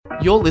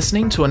You're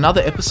listening to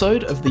another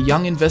episode of the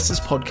Young Investors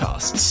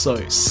Podcast,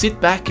 so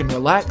sit back and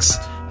relax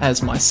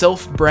as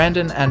myself,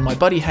 Brandon, and my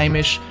buddy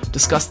Hamish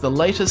discuss the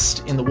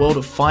latest in the world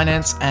of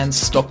finance and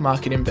stock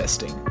market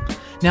investing.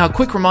 Now, a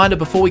quick reminder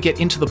before we get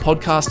into the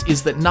podcast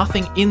is that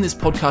nothing in this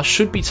podcast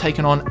should be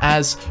taken on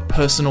as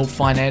personal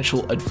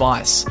financial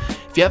advice.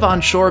 If you're ever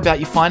unsure about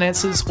your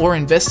finances or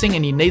investing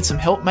and you need some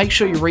help, make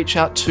sure you reach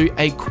out to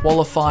a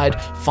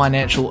qualified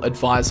financial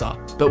advisor.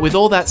 But with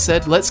all that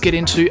said, let's get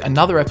into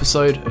another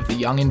episode of the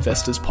Young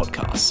Investors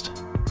Podcast.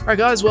 All right,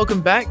 guys,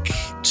 welcome back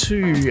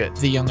to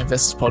the Young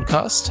Investors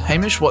Podcast.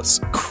 Hamish, what's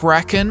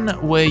cracking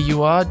where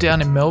you are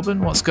down in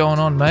Melbourne? What's going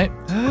on, mate?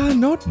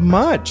 Not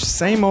much.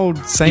 Same old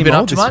You been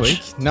up to this much?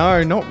 week.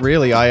 No, not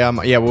really.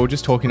 We were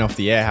just talking off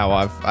the air how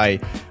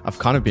I've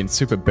kind of been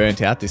super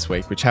burnt out this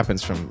week, which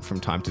happens from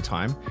time to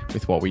time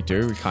with what we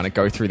do. We kind of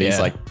go through these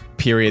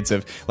periods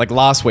of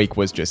last week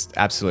was just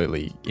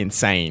absolutely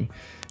insane.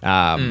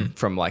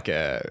 From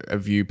a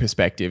view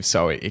perspective.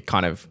 So it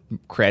kind of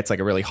creates a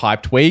really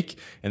hyped week.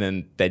 And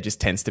then there just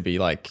tends to be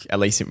at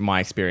least in my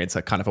experience,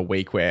 kind of a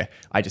week where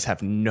I just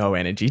have no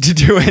energy to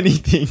do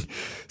anything.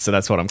 So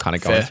that's what I'm kind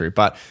of going through.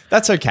 But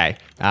that's okay.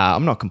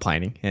 I'm not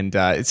complaining. And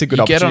it's a good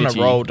opportunity. You get on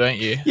a roll, don't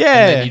you?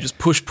 Yeah. And then you just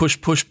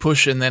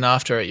push. And then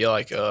after it, you're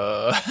like,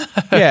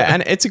 Yeah.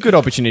 And it's a good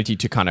opportunity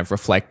to kind of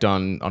reflect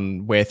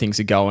on where things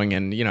are going.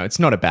 And, it's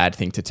not a bad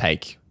thing to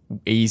take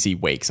easy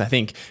weeks. I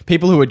think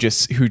people who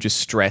just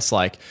stress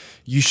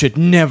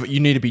you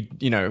need to be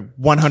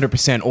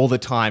 100% all the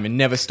time and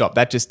never stop.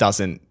 That just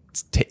doesn't.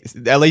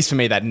 At least for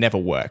me, that never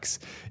works.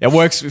 It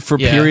works for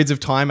periods of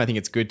time. I think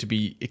it's good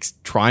to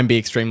try and be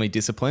extremely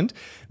disciplined,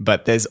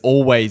 but there's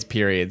always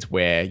periods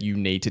where you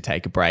need to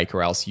take a break,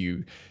 or else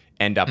you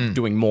end up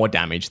doing more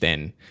damage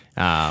than.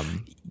 I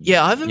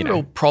have a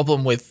real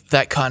problem with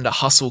that kind of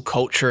hustle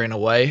culture in a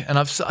way, and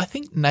I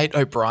think Nate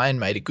O'Brien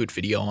made a good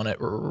video on it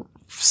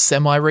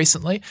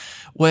semi-recently,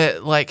 where,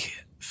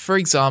 for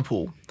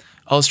example,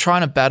 I was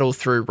trying to battle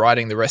through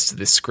writing the rest of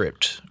this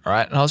script,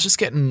 right? And I was just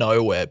getting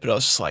nowhere, but I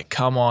was just like,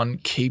 come on,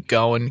 keep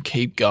going.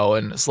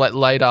 It's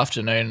late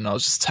afternoon and I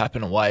was just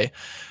tapping away,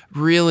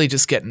 really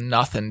just getting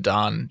nothing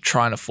done,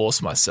 trying to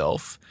force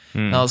myself.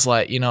 And I was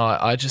like,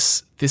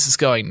 this is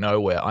going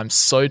nowhere. I'm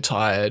so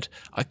tired.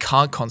 I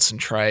can't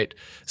concentrate.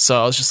 So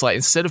I was just like,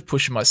 instead of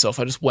pushing myself,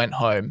 I just went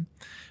home.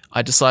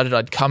 I decided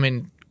I'd come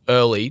in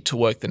early to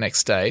work the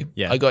next day.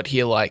 Yeah. I got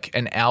here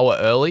an hour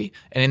early,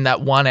 and in that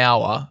 1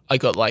 hour, I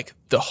got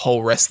the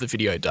whole rest of the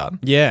video done.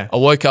 Yeah. I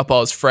woke up, I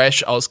was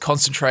fresh, I was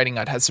concentrating,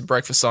 I'd had some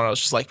breakfast on, I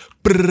was just like,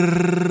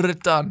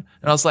 done.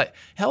 And I was like,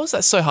 how was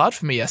that so hard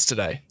for me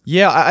yesterday?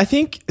 Yeah, I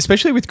think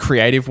especially with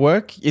creative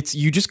work,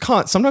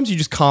 sometimes you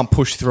just can't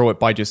push through it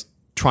by just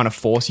trying to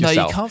force yourself.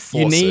 No, you can't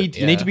force it.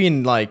 You need to be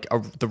in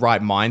the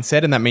right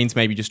mindset, and that means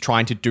maybe just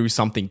trying to do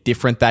something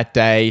different that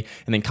day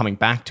and then coming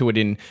back to it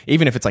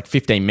even if it's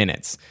 15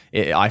 minutes.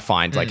 I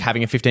find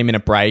having a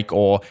 15-minute break,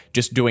 or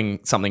just doing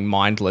something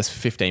mindless for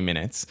 15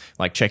 minutes,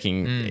 like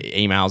checking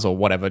emails or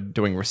whatever,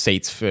 doing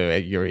receipts for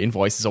your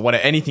invoices or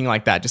whatever, anything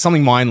like that, just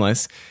something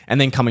mindless, and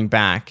then coming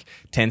back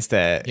tends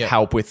to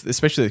help with,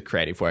 especially with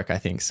creative work, I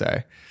think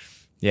so.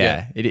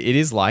 Yeah. It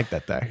is like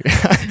that though.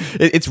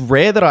 It's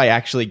rare that I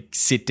actually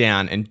sit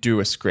down and do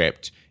a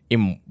script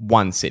in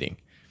one sitting.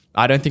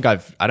 I don't think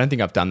I've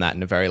done that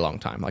in a very long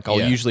time. I'll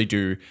usually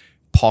do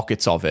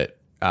pockets of it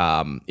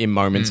in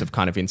moments of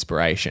kind of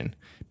inspiration,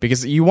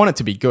 because you want it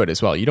to be good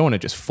as well. You don't want to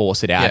just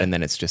force it out and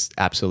then it's just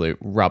absolute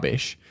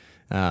rubbish.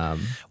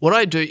 What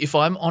I do if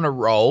I'm on a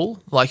roll,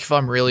 if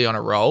I'm really on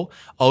a roll,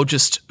 I'll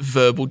just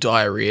verbal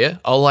diarrhea.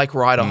 I'll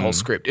write a whole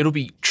script. It'll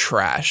be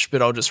trash,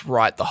 but I'll just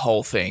write the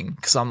whole thing,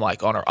 because I'm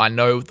I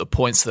know the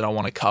points that I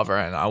want to cover,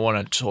 and I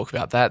want to talk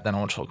about that. Then I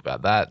want to talk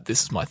about that.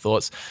 This is my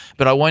thoughts,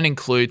 but I won't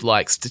include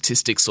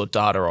statistics or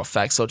data or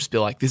facts. I'll just be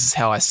this is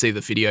how I see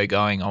the video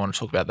going. I want to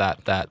talk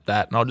about that,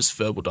 and I'll just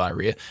verbal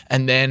diarrhea,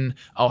 and then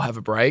I'll have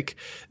a break,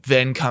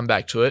 then come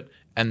back to it,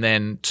 and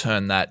then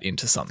turn that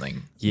into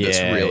something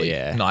that's really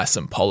nice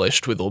and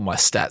polished with all my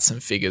stats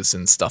and figures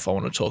and stuff I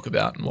want to talk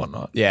about and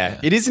whatnot. Yeah.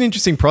 It is an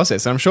interesting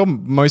process. I'm sure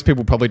most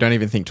people probably don't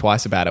even think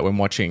twice about it when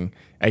watching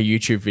a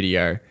YouTube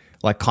video,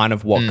 kind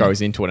of what goes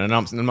into it. And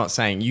I'm not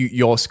saying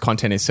your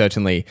content is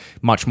certainly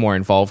much more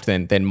involved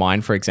than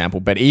mine, for example,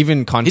 but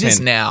even content... It is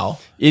now.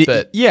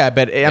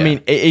 I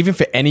mean, even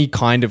for any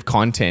kind of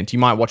content, you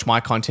might watch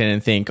my content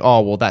and think, oh,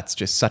 well, that's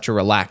just such a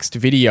relaxed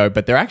video,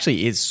 but there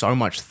actually is so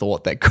much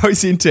thought that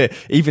goes into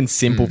even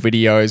simple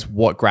videos,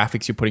 what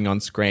graphics you're putting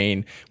on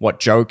screen, what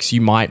jokes you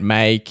might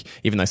make,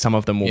 even though some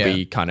of them will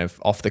be kind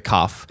of off the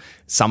cuff.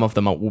 Some of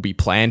them will be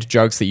planned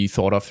jokes that you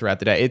thought of throughout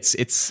the day. It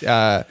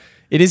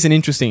is an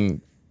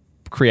interesting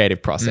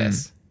creative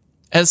process.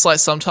 And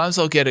it's sometimes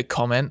I'll get a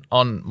comment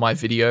on my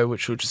video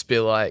which will just be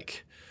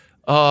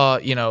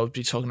I'll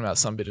be talking about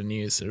some bit of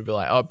news. It'll be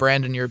oh,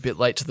 Brandon, you're a bit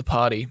late to the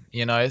party.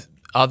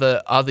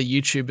 Other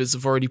YouTubers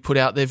have already put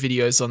out their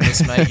videos on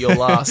this, mate. You're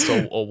last,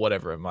 or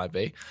whatever it might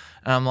be.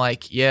 And I'm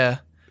yeah,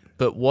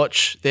 but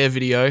watch their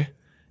video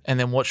and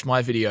then watch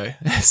my video.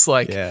 It's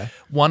like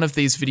one of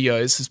these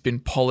videos has been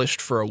polished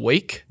for a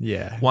week.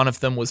 Yeah. One of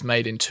them was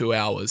made in 2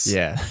 hours.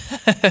 Yeah.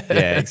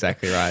 Yeah,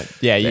 exactly right.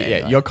 Yeah,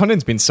 your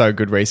content's been so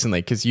good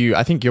recently because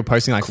I think you're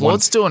posting like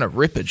Claude's doing a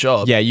ripper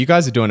job. Yeah, you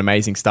guys are doing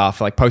amazing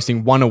stuff, like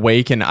posting one a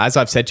week. And as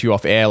I've said to you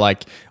off air,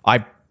 like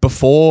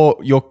before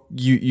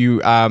you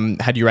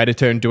had your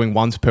editor and doing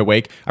once per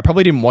week, I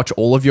probably didn't watch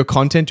all of your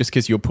content just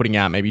because you're putting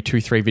out maybe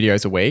 2-3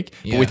 videos a week.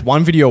 Yeah. But with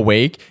one video a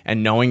week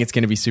and knowing it's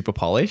going to be super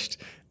polished,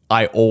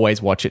 I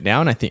always watch it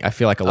now. And I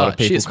feel like a lot of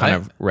people kind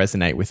of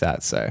resonate with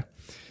that. So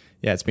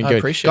yeah, it's been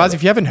good. Guys,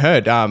 if you haven't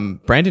heard,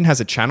 Brandon has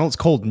a channel. It's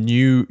called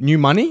New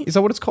Money. Is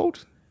that what it's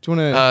called? Do you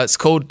want to? It's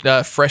called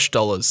Fresh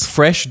Dollars.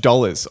 Fresh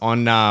Dollars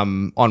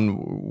on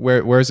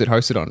where is it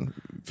hosted on?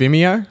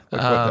 Vimeo?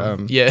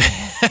 Yeah.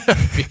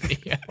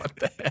 Vimeo. What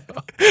the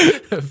hell?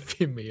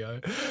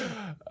 Vimeo.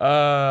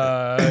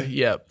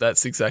 Yeah,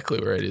 that's exactly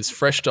where it is.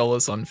 Fresh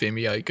Dollars on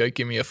Vimeo. Go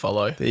give me a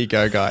follow. There you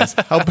go, guys.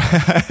 All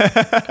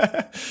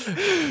right.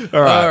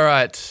 All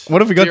right.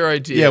 What have we got? Dear, oh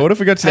dear. Yeah, what have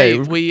we got today?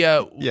 Hey,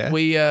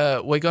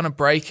 we're gonna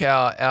break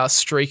our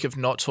streak of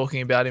not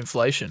talking about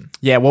inflation.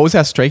 Yeah, what was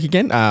our streak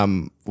again?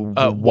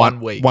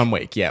 1 week. 1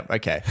 week, yeah,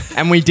 okay.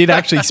 And we did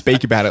actually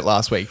speak about it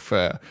last week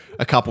for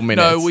a couple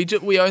minutes.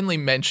 No, we only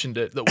mentioned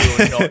it that we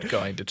were not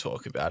going to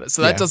talk about it,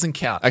 so that doesn't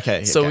count.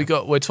 Okay. So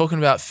we're talking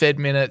about Fed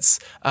minutes.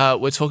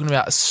 We're talking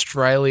about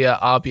Australia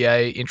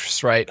RBA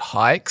interest rate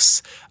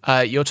hikes.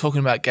 You're talking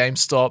about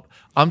GameStop.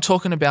 I'm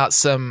talking about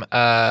some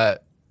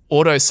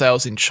auto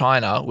sales in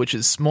China, which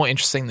is more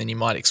interesting than you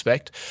might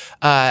expect.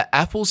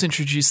 Apple's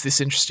introduced this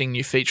interesting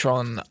new feature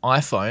on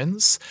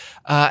iPhones,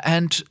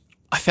 and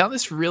I found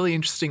this really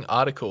interesting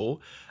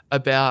article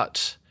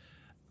about.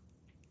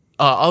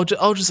 I'll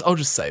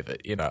just save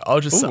it. You know, I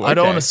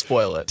don't want to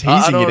spoil it.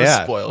 I don't want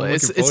to spoil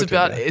it.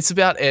 It's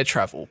about air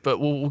travel, but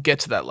we'll get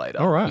to that later.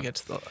 All right. We'll get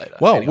to that later.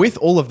 Well, with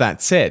all of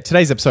that said,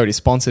 today's episode is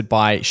sponsored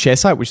by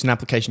ShareSite, which is an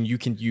application you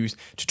can use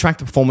to track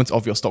the performance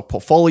of your stock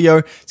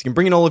portfolio. So you can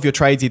bring in all of your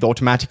trades either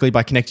automatically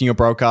by connecting your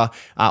broker,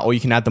 or you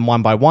can add them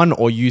one by one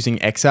or using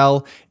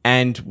Excel.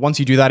 And once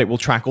you do that, it will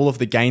track all of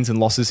the gains and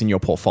losses in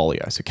your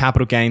portfolio. So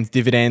capital gains,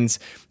 dividends.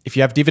 If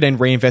you have dividend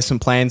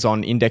reinvestment plans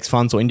on index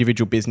funds or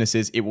individual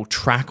businesses, it will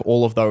track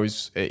all of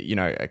those,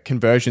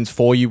 conversions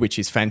for you, which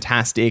is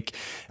fantastic.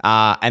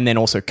 And then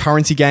also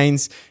currency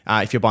gains.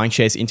 If you're buying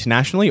shares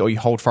internationally or you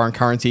hold foreign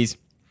currencies,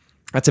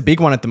 that's a big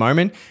one at the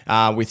moment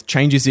with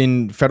changes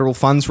in federal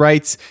funds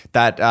rates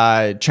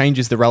that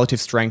changes the relative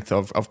strength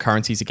of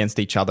currencies against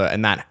each other.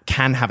 And that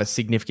can have a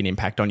significant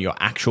impact on your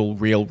actual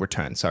real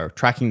return. So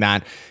tracking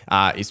that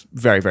is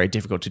very, very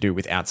difficult to do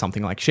without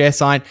something like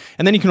ShareSite.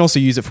 And then you can also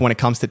use it for when it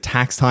comes to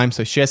tax time.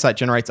 So ShareSite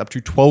generates up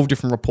to 12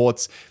 different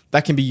reports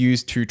that can be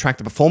used to track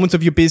the performance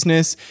of your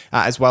business,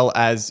 as well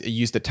as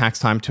use the track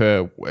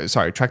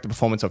the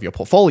performance of your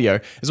portfolio,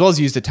 as well as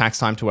use the tax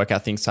time to work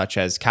out things such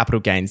as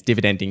capital gains,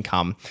 dividend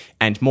income,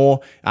 and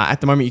more.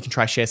 At the moment, you can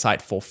try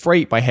ShareSite for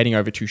free by heading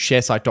over to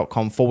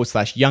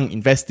sharesite.com/young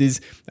investors.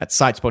 That's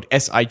site spelled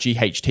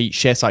SIGHT,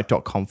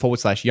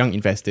 sharesite.com/young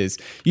investors.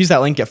 Use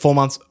that link, get 4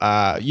 months,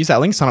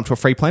 sign up to a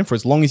free plan for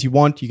as long as you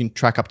want. You can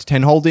track up to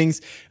 10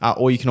 holdings,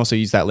 or you can also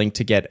use that link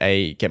to get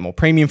more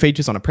premium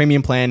features on a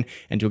premium plan,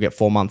 and you'll get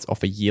 4 months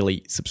off a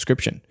yearly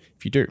subscription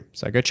if you do.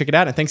 So go check it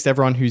out. And thanks to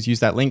everyone who's used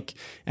that link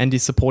and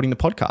is supporting the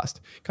podcast.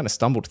 Kind of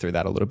stumbled through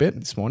that a little bit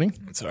this morning.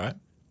 That's all right.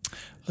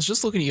 I was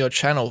just looking at your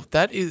channel.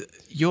 That is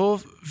your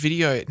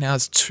video now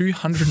has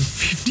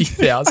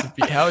 250,000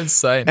 views. How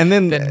insane! And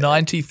then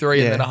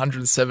 93, and then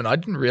 107. I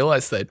didn't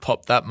realize they'd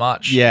popped that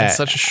much in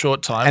such a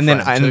short time. And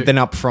then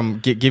up from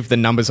give the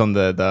numbers on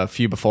the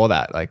few before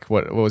that. Like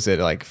what was it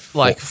like?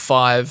 Like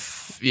 5.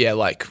 Yeah,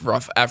 like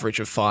rough average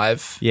of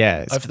 5.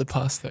 Yeah, over the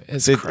past.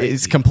 It's crazy.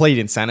 It's complete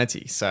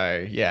insanity.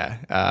 So yeah,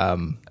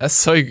 that's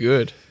so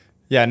good.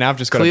 Yeah, now I've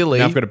got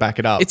to back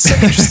it up. It's so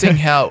interesting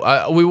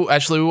how we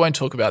won't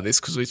talk about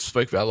this because we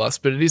spoke about it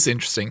last, but it is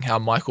interesting how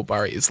Michael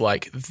Burry is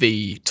like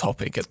the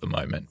topic at the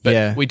moment.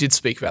 But we did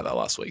speak about that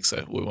last week,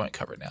 so we won't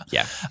cover it now.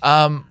 Yeah.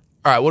 All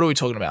right, what are we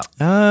talking about?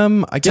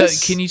 I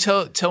guess. Can you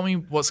tell me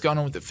what's going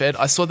on with the Fed?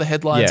 I saw the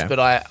headlines, but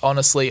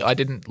I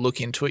didn't look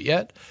into it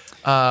yet.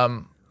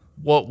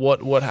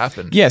 What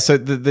happened? Yeah, so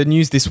the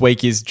news this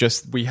week is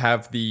just we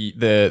have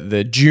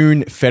the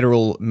June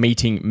federal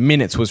meeting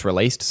minutes was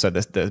released. So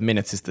the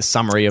minutes is the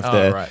summary of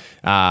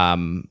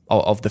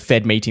of the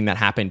Fed meeting that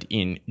happened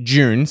in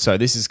June. So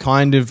this is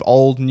kind of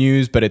old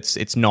news, but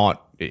it's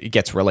not. It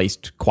gets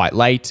released quite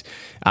late.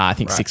 I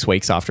think 6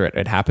 weeks after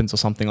it happens or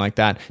something like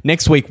that.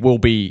 Next week will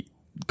be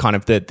kind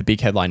of the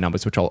big headline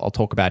numbers, which I'll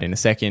talk about in a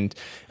second.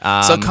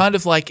 So kind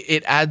of like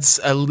it adds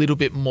a little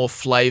bit more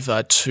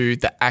flavor to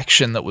the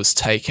action that was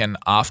taken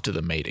after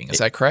the meeting. Is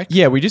that correct?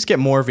 Yeah, we just get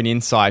more of an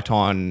insight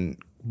on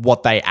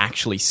what they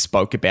actually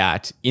spoke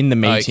about in the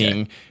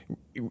meeting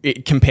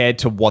compared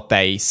to what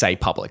they say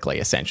publicly,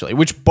 essentially,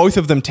 which both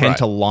of them tend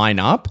to line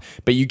up,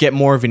 but you get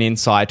more of an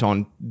insight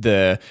on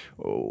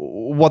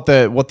what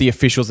the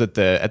officials at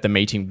the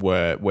meeting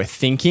were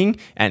thinking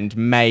and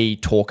may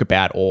talk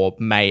about or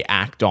may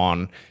act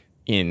on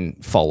in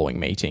following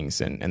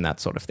meetings and that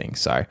sort of thing.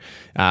 So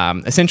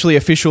essentially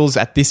officials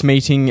at this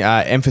meeting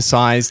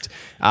emphasized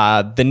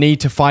the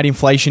need to fight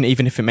inflation,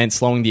 even if it meant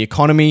slowing the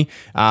economy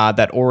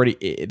that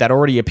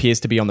already appears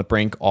to be on the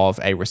brink of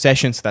a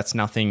recession. So that's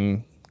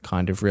nothing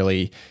kind of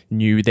really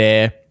new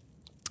there.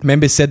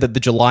 Members said that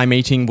the July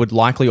meeting would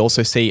likely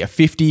also see a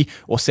 50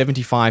 or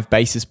 75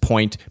 basis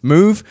point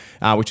move,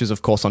 which is,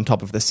 of course, on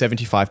top of the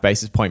 75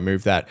 basis point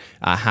move that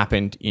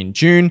happened in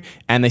June.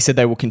 And they said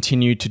they will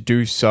continue to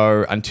do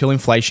so until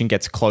inflation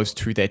gets close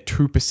to their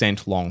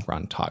 2% long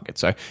run target.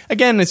 So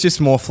again, it's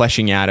just more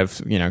fleshing out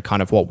of,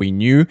 kind of what we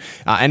knew.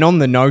 And on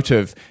the note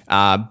of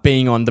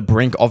being on the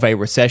brink of a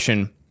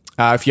recession,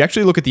 if you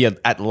actually look at the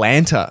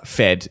Atlanta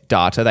Fed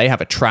data, they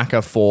have a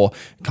tracker for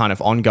kind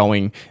of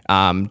ongoing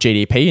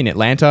GDP in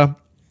Atlanta.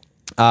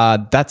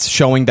 That's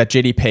showing that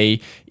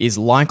GDP is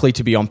likely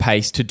to be on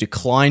pace to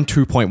decline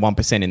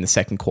 2.1% in the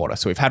second quarter.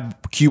 So we've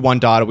had Q1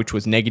 data, which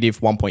was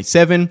negative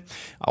 1.7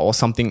 or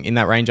something in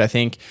that range, I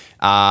think.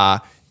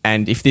 And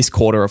if this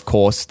quarter, of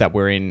course, that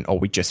we're in, or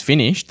we just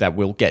finished, that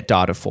we'll get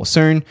data for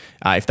soon,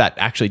 if that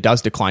actually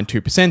does decline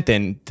 2%,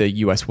 then the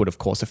US would, of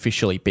course,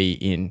 officially be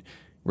in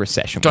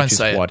recession. Don't which is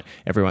say what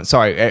everyone.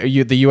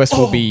 Sorry, the US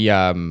will be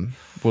will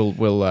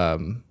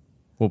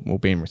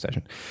be in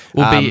recession.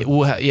 Yeah.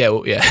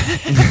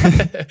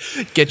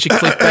 Get your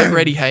clickbait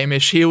ready,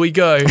 Hamish. Here we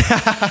go.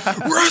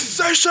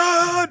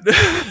 Recession.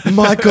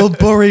 Michael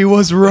Burry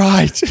was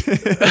right.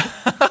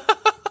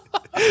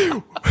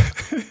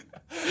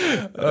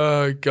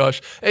 Oh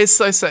gosh, it's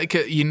so sad.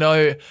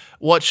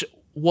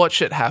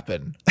 Watch it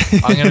happen.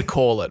 I'm going to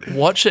call it.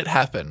 Watch it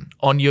happen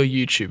on your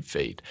YouTube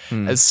feed.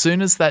 As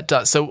soon as that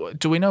does. So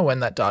do we know when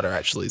that data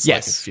actually is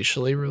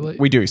officially released?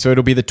 We do. So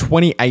it'll be the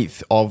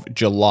 28th of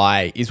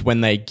July is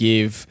when they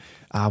give,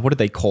 what did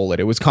they call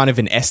it? It was kind of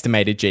an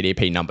estimated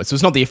GDP number. So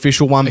it's not the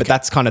official one, but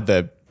that's kind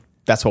of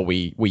that's what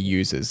we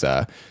use as...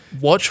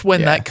 Watch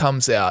when that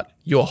comes out.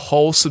 Your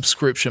whole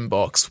subscription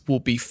box will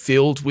be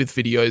filled with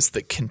videos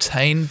that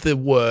contain the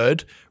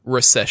word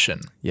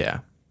recession. Yeah.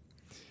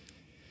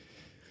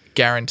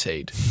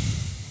 Guaranteed.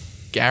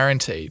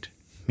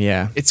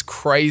 Yeah. It's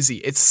crazy.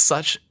 It's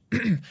such...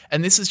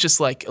 and this is just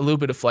like a little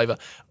bit of flavor.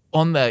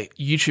 On the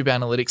YouTube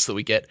analytics that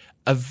we get,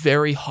 a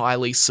very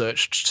highly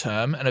searched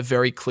term and a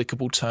very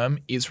clickable term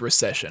is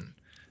recession.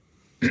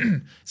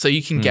 So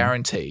you can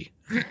guarantee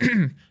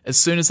as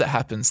soon as that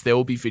happens, there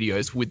will be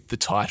videos with the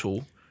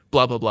title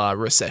blah, blah, blah,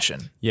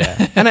 recession.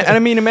 Yeah. And I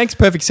mean, it makes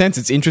perfect sense.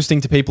 It's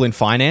interesting to people in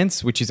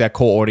finance, which is our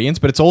core audience,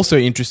 but it's also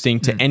interesting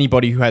to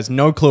anybody who has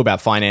no clue about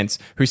finance,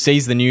 who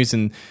sees the news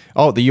and,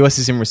 the US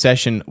is in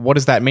recession. What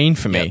does that mean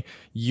for me?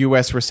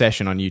 US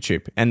recession on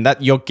YouTube. And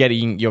that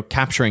you're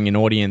capturing an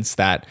audience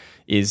that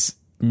is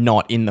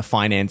not in the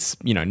finance,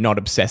 not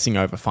obsessing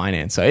over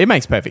finance. So it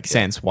makes perfect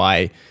sense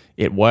why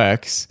it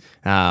works.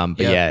 But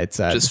it's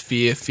just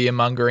fear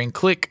mongering,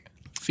 click,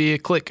 fear,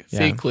 click,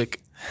 fear, click.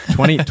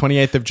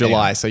 28th of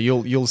July. So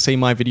you'll see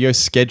my video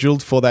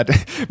scheduled for that.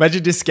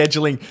 Imagine just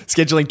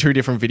scheduling two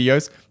different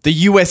videos. The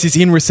US is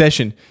in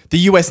recession. The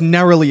US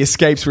narrowly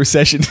escapes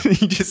recession.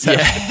 You just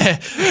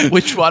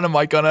which one am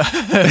I gonna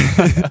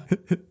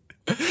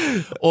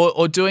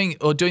or doing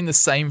the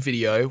same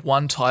video,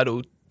 one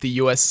titled "The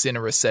US is in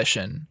a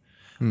recession,"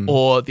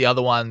 or the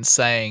other one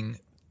saying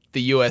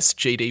the US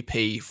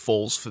GDP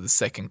falls for the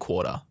second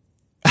quarter.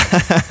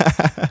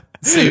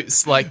 So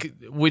it's like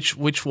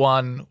which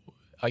one?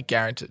 I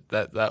guarantee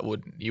that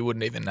you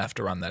wouldn't even have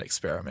to run that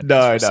experiment.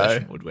 No.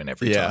 Recession would win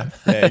every time.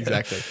 Yeah,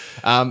 exactly.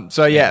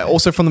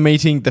 Also from the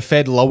meeting, the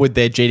Fed lowered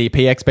their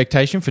GDP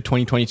expectation for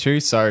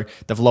 2022. So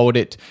they've lowered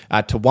it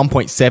to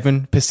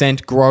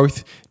 1.7%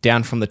 growth,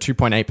 down from the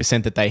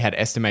 2.8% that they had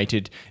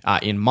estimated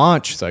in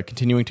March. So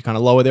continuing to kind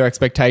of lower their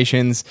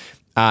expectations.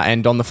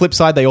 And on the flip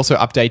side, they also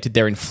updated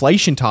their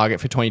inflation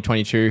target for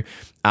 2022.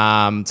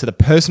 So the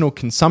personal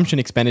consumption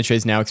expenditure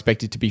is now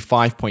expected to be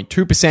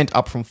 5.2%,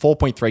 up from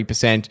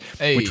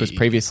 4.3%, which was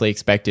previously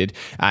expected.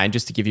 And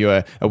just to give you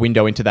a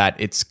window into that,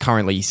 it's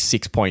currently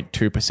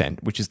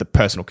 6.2%, which is the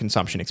personal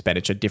consumption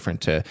expenditure,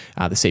 different to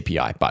the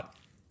CPI. But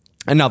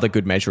another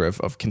good measure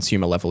of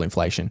consumer level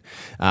inflation.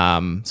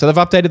 So they've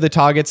updated the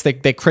targets.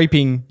 They're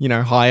creeping,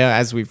 higher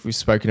as we've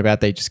spoken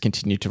about. They just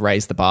continue to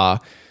raise the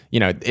bar.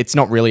 It's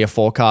not really a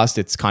forecast.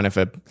 It's kind of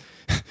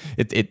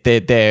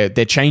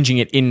they're changing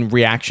it in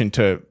reaction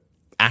to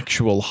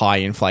actual high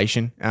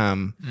inflation.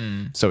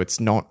 So it's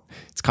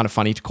kind of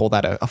funny to call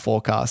that a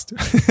forecast,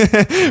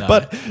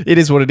 but it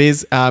is what it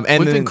is. And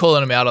we've been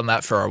calling them out on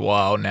that for a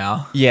while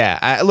now.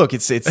 Yeah. Look,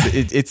 it's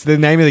the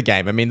name of the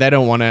game. I mean, they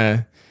don't want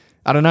to,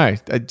 I don't know.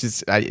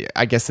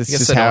 I guess that's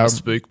just they don't how want to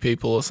spook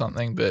people or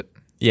something, but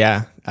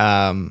yeah.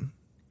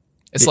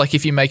 It's like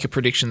if you make a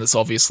prediction that's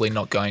obviously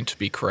not going to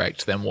be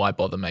correct, then why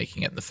bother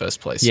making it in the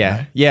first place?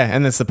 Yeah,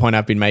 and that's the point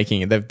I've been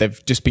making.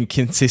 They've just been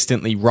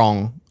consistently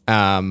wrong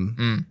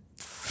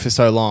for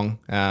so long,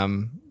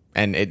 and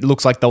it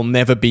looks like they'll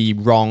never be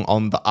wrong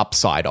on the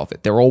upside of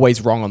it. They're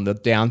always wrong on the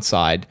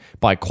downside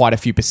by quite a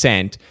few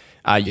percent.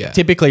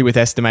 Typically with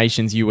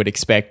estimations, you would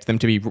expect them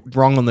to be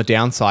wrong on the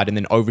downside and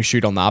then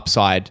overshoot on the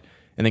upside,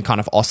 and then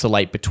kind of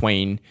oscillate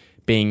between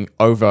being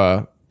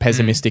over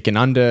pessimistic and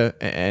under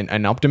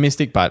and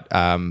optimistic, but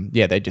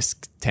they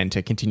just tend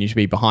to continue to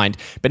be behind.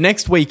 But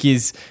next week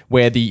is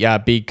where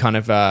the big kind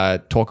of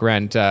talk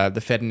around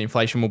the Fed and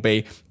inflation will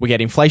be. We get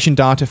inflation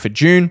data for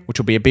June, which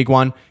will be a big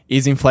one.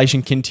 Is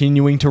inflation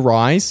continuing to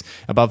rise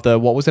above the,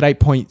 what was it,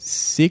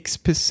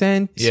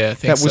 8.6%? Yeah, I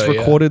think that was so,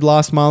 recorded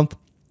last month.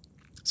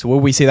 So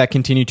will we see that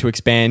continue to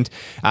expand?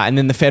 And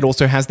then the Fed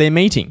also has their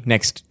meeting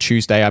next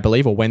Tuesday, I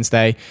believe, or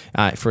Wednesday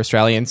for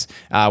Australians,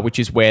 which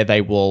is where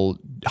they will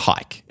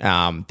hike.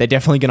 They're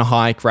definitely going to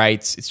hike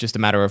rates. It's just a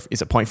matter of,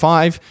 is it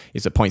 0.5?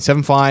 Is it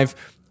 0.75?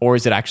 Or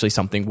is it actually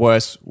something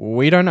worse?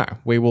 We don't know.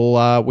 We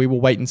will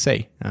wait and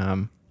see.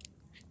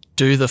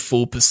 Do the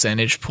full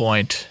percentage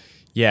point.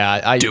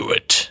 Yeah. Do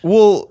it.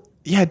 Well,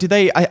 yeah, do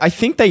they? I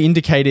think they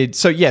indicated.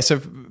 So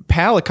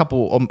Powell a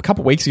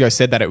couple weeks ago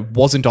said that it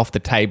wasn't off the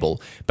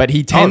table, but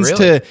he tends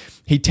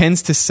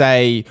to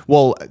say,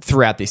 well,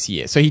 throughout this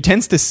year. So he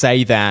tends to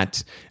say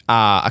that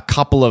a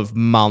couple of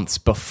months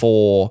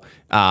before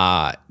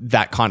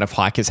that kind of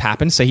hike has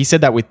happened. So he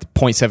said that with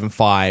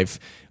 0.75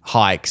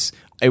 hikes,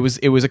 it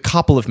was a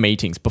couple of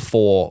meetings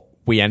before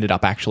we ended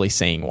up actually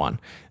seeing one.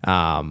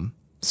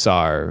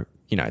 So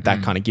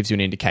that kind of gives you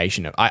an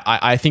indication of.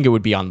 I think it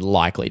would be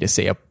unlikely to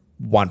see a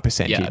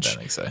 1% I don't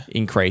think so.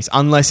 increase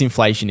unless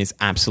inflation is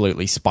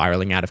absolutely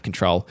spiraling out of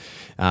control,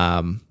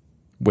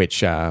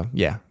 which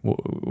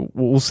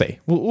we'll see.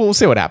 We'll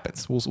see what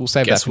happens. We'll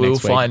save that for next week. We'll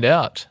find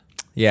out.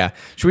 Yeah.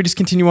 Should we just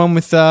continue on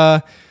with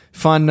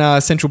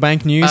fun central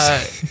bank news,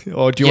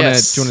 or do you want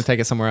to take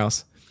it somewhere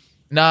else?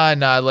 No.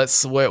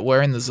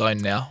 We're in the zone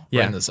now.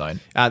 We're in the zone.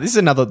 This is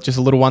another, just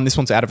a little one. This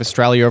one's out of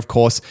Australia, of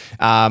course.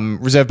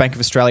 Reserve Bank of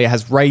Australia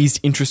has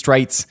raised interest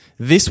rates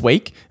this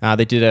week.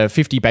 They did a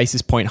 50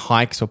 basis point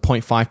hike, so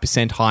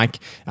 0.5% hike,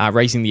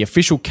 raising the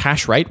official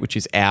cash rate, which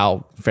is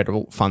our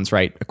federal funds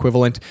rate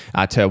equivalent,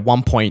 to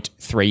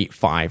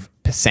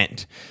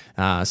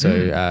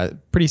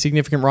 1.35%. Pretty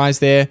significant rise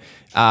there.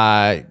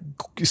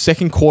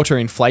 Second quarter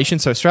inflation,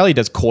 so Australia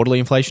does quarterly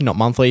inflation, not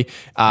monthly,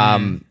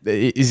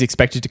 is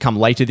expected to come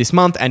later this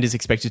month and is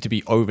expected to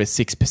be over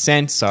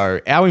 6%. So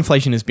our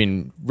inflation has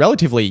been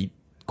relatively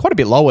quite a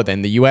bit lower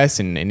than the US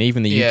and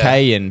even the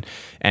UK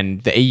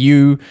and the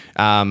EU.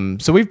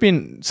 So we've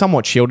been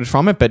somewhat shielded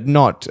from it, but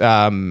not...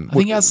 I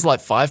think ours is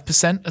like 5% at the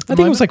moment. I think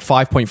it was like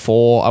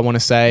 5.4, I want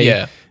to say.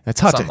 Yeah. It's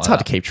hard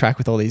to keep track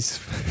with all these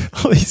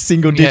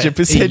single digit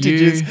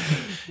percentages.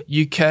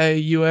 EU, UK,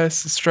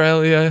 US,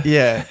 Australia.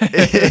 Yeah.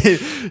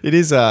 It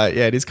is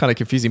kind of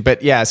confusing.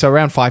 But yeah, so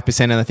around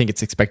 5%, and I think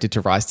it's expected to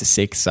rise to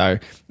 6%. So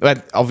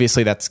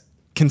obviously that's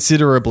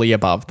considerably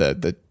above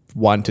the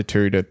 1 to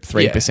 2 to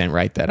 3%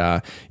 rate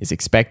that is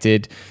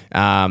expected. The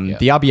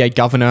RBA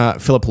Governor,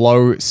 Philip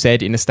Lowe,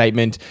 said in a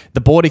statement,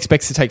 the board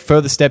expects to take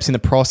further steps in the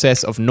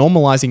process of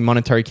normalising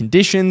monetary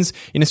conditions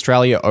in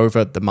Australia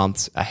over the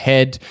months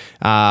ahead.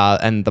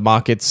 And the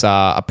markets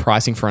are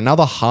pricing for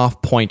another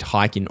half-point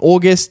hike in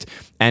August,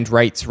 and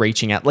rates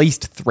reaching at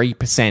least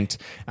 3%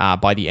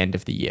 by the end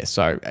of the year.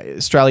 So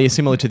Australia,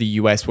 similar to the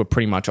US, we're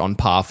pretty much on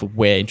par for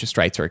where interest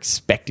rates are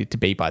expected to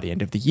be by the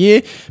end of the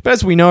year. But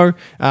as we know,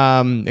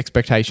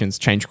 expectations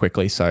change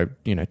quickly. So,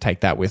 take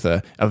that with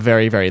a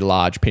very, very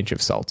large pinch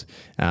of salt.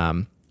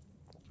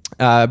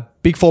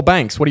 Big four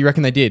banks, what do you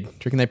reckon they did? Do you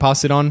reckon they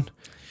passed it on?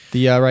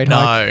 The rate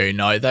hike?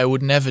 No, they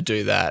would never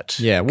do that.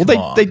 Yeah,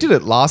 well, they did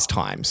it last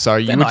time. So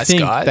you would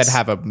think they'd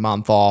have a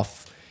month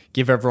off,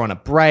 give everyone a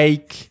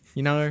break,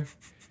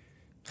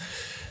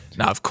 No,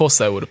 of course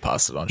they would have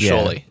passed it on,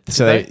 surely.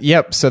 So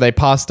they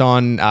passed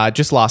on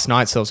just last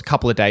night, so it was a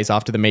couple of days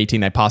after the meeting,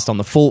 they passed on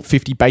the full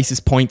 50 basis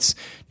points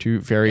to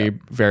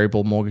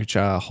variable mortgage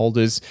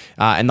holders.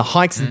 And the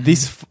hikes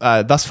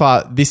thus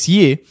far this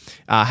year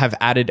have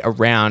added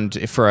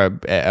around, for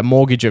a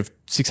mortgage of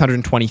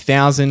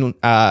 620,000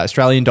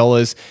 Australian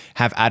dollars,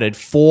 have added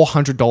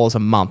 $400 a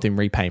month in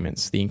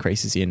repayments, the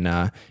increases in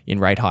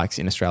rate hikes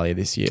in Australia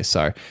this year.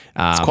 So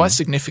it's quite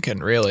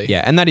significant, really.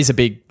 Yeah, and that is a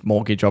big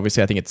mortgage,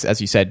 obviously. I think it's,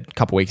 as you said a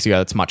couple of weeks ago,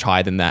 that's much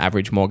higher than the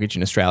average mortgage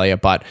in Australia.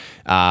 But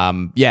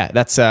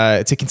that's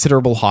it's a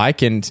considerable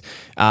hike, and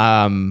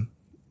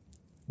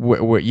we're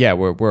at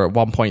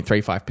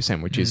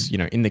 1.35%, which is,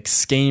 in the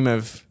scheme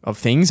of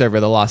things over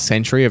the last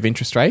century of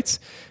interest rates,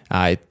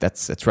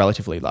 that's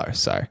relatively low.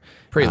 So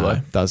pretty low.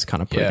 Does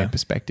kind of put it in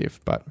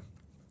perspective, but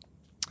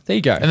there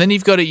you go. And then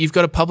you've got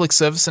a public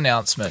service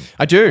announcement.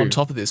 I do. On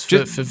top of this for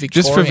Victorians.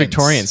 Just for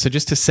Victorians. So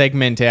just to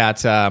segment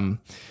out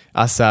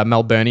us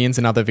Melburnians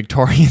and other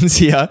Victorians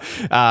here,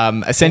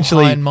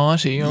 essentially. High and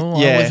mighty. I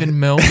live in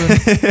Melbourne.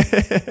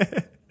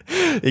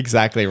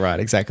 Exactly right.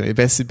 Exactly. The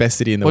best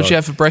city in the world. What'd you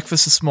have for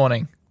breakfast this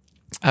morning?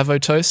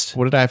 Avo toast?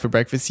 What did I have for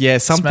breakfast? Yeah,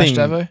 something.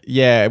 Smashed Avo?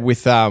 Yeah,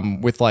 with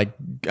like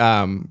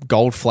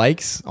gold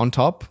flakes on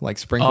top, like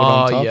sprinkled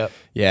on top. Yep.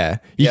 Yeah,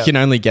 you Yep. can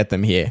only get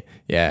them here.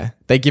 Yeah,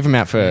 they give them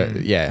out for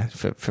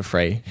for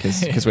free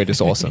because we're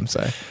just awesome.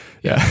 So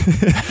yeah.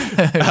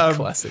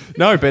 Classic.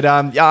 No, but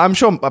yeah, I'm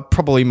sure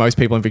probably most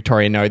people in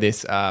Victoria know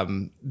this,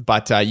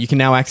 but you can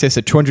now access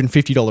a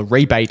 $250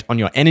 rebate on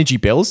your energy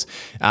bills.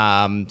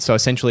 So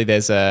essentially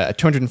there's a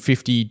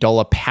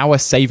 $250 power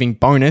saving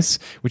bonus,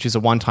 which is a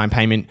one-time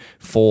payment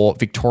for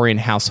Victorian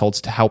households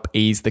to help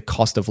ease the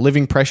cost of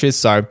living pressures.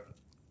 So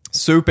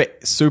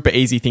super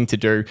easy thing to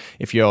do.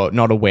 If you're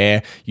not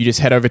aware, you just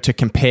head over to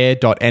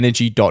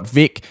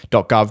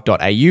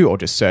compare.energy.vic.gov.au or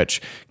just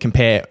search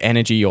Compare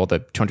Energy or the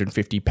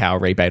 250 power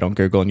rebate on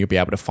Google and you'll be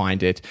able to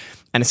find it.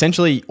 And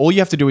essentially all you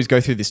have to do is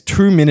go through this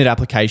 2-minute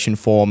application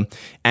form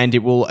and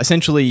it will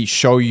essentially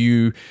show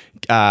you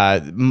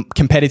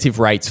competitive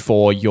rates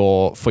for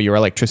your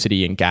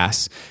electricity and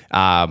gas.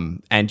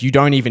 And you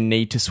don't even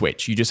need to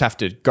switch. You just have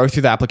to go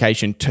through the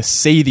application to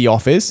see the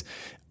offers.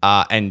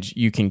 And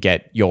you can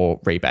get your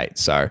rebate.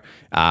 So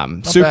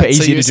super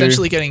easy to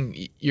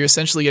do. You're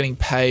essentially getting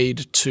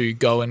paid to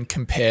go and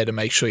compare to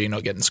make sure you're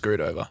not getting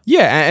screwed over.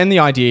 Yeah, and the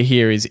idea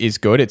here is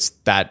good. It's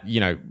that,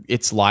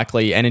 it's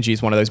likely energy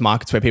is one of those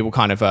markets where people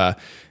kind of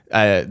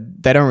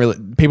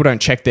people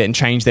don't check that and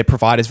change their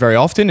providers very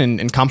often,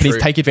 and companies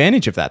take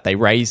advantage of that. They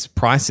raise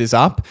prices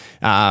up,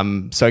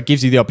 so it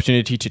gives you the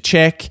opportunity to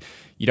check.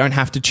 You don't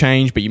have to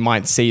change, but you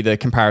might see the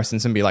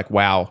comparisons and be like,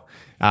 wow.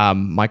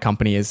 My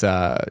company has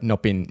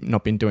not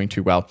been doing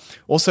too well.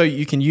 Also,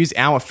 you can use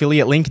our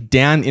affiliate link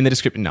down in the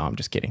description. No, I'm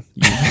just kidding.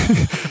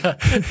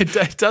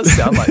 It does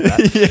sound like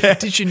that. Yeah.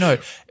 Did you know?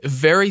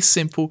 Very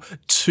simple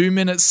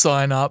 2-minute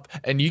sign up,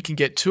 and you can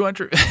get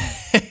 200.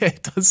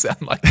 It does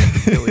sound like an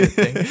affiliate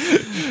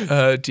thing.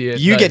 Oh dear.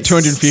 You get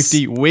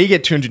 250. We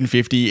get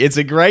 250. It's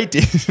a great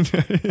deal.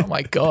 Oh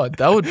my god,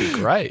 that would be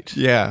great.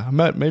 Yeah,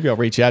 maybe I'll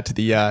reach out to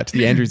the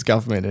Andrews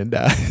government and.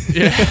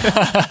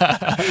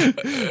 Yeah.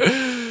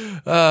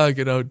 Oh,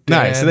 good old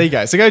Dan. No, so there you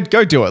go. So go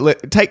do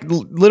it.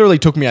 Literally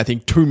took me, I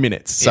think, 2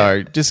 minutes.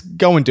 So just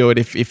go and do it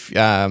if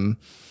your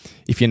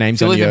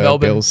name's on your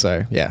bills.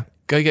 So yeah,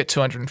 go get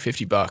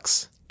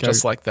 $250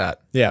 just like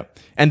that. Yeah,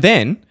 and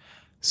then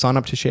sign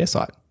up to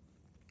ShareSite.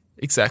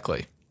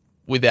 Exactly,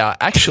 with our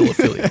actual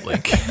affiliate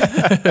link.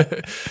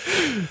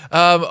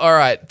 All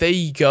right, there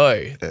you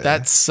go.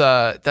 That's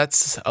a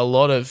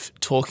lot of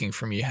talking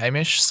from you,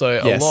 Hamish.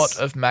 So a lot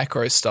of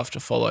macro stuff to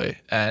follow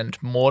and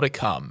more to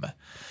come.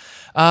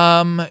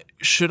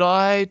 Should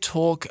I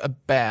talk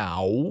about,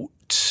 we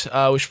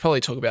should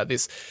probably talk about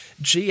this.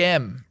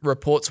 GM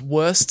reports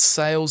worst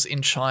sales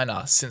in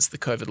China since the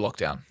COVID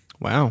lockdown.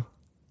 Wow.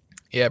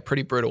 Yeah,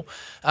 pretty brutal.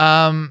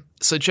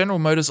 So General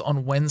Motors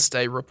on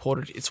Wednesday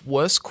reported its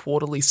worst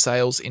quarterly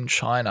sales in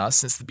China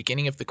since the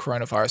beginning of the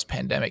coronavirus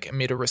pandemic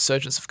amid a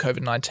resurgence of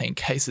COVID-19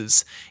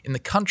 cases in the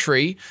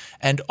country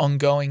and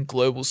ongoing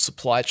global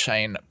supply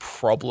chain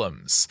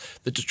problems.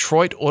 The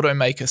Detroit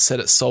automaker said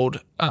it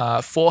sold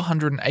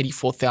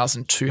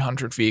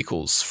 484,200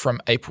 vehicles from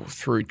April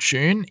through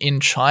June in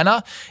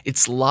China,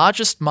 its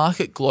largest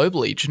market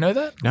globally. Do you know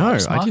that? No,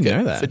 I didn't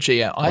know that. For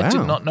GM. I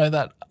did not know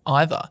that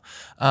either.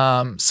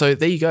 So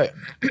there you go.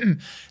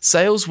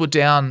 Sales were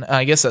down.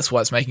 I guess that's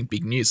why it's making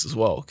big news as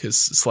well,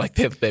 because it's like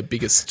their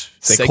biggest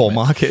their core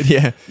market.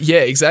 Yeah. Yeah,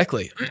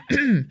 exactly.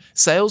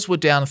 Sales were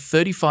down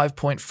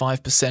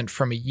 35.5%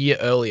 from a year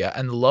earlier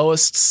and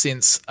lowest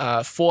since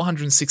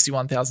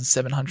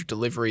 461,700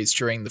 deliveries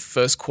during the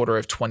first quarter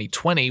of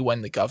 2020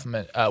 when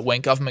government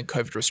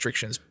COVID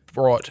restrictions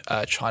brought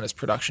China's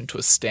production to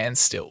a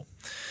standstill.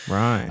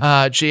 Right.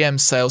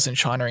 GM's sales in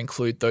China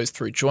include those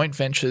through joint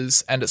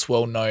ventures and its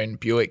well-known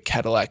Buick,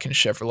 Cadillac, and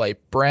Chevrolet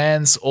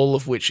brands, all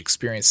of which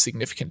experienced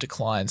significant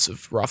declines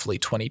of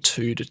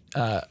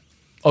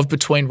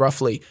between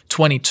roughly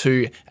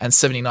 22 and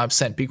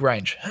 79%. Big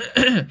range.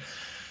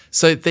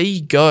 So there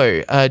you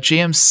go.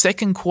 GM's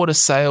second quarter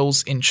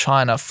sales in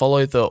China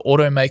follow the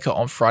automaker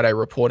on Friday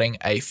reporting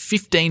a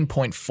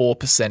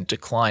 15.4%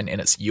 decline in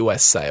its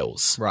US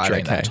sales. Right,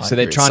 during okay. that time So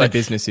their period. China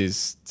business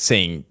is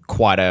seeing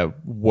quite a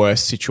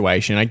worse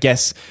situation. I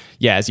guess,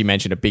 yeah, as you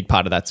mentioned, a big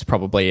part of that's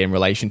probably in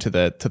relation to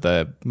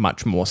the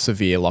much more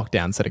severe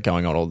lockdowns that are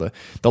going on, or the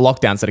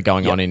lockdowns that are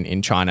going on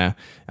in China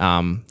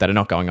that are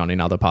not going on in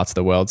other parts of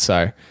the world.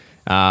 So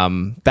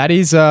that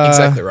is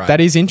exactly right.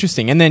 That is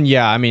interesting. And then,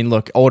 yeah, I mean,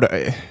 look,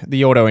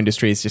 the auto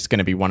industry is just going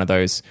to be one of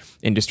those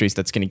industries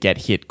that's going to get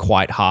hit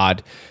quite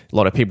hard. A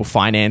lot of people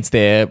finance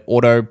their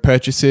auto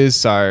purchases,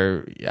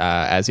 so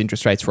as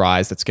interest rates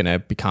rise, that's going to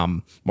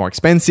become more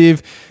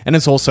expensive. And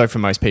it's also, for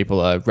most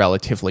people, a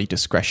relatively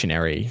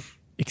discretionary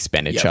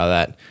expenditure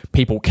that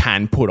people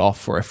can put off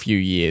for a few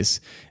years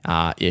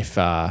if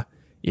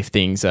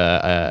things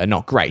are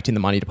not great in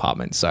the money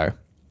department. So.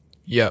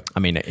 Yeah, I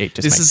mean, it just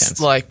this makes sense. This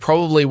is like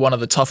probably one of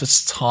the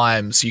toughest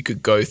times you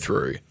could go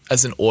through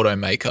as an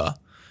automaker,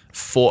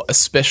 for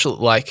especially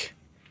like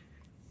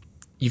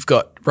you've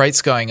got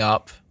rates going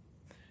up.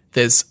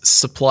 There's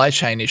supply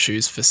chain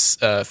issues for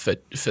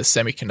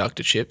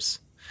semiconductor chips,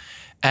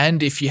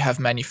 and if you have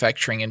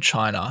manufacturing in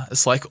China,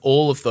 it's like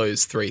all of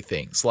those three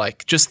things,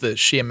 like just the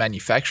sheer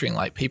manufacturing,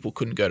 like people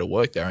couldn't go to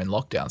work there in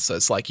lockdown. So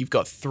it's like you've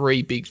got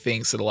three big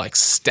things that are like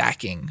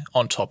stacking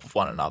on top of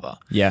one another.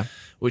 Yeah.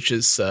 Which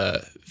is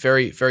a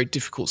very, very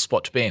difficult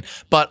spot to be in.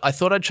 But I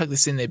thought I'd chuck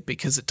this in there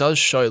because it does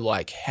show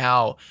like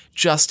how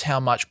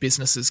much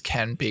businesses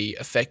can be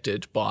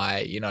affected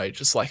by,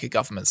 just like a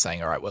government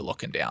saying, all right, we're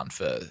locking down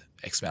for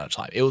X amount of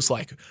time. It was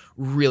like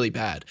really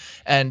bad.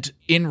 And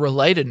in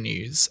related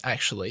news,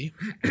 actually,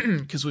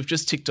 because we've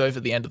just ticked over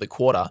the end of the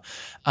quarter,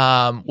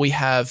 we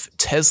have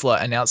Tesla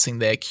announcing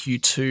their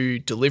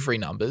Q2 delivery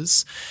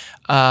numbers.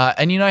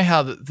 And you know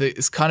how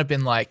it's kind of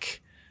been like,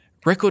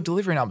 record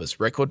delivery numbers,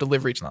 record,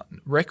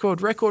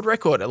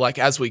 like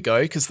as we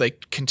go, because they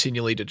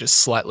continually to just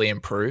slightly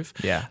improve.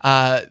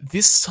 Yeah.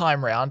 This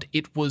time round,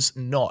 it was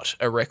not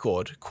a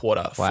record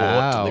quarter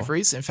for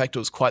deliveries. In fact, it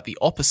was quite the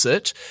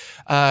opposite.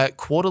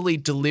 Quarterly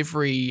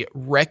delivery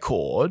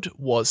record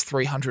was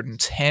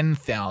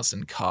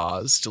 310,000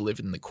 cars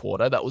delivered in the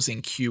quarter. That was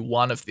in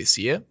Q1 of this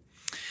year.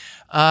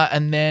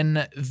 And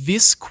then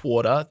this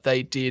quarter,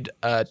 they did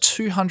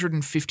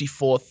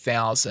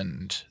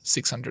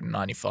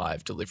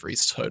 254,695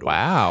 deliveries total.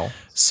 Wow.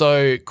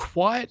 So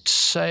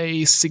quite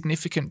a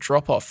significant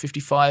drop-off,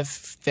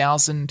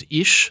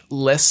 55,000-ish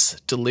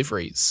less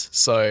deliveries.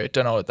 So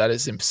don't know what that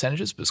is in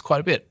percentages, but it's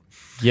quite a bit.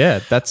 Yeah,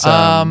 that's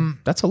a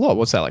lot.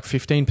 What's that, like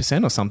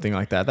 15% or something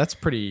like that? That's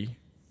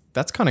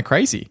kind of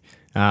crazy.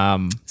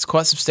 It's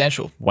quite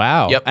substantial.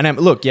 Wow. Yep. And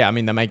look, yeah, I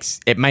mean,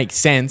 it makes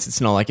sense.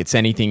 It's not like it's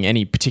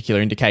any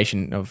particular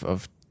indication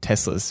of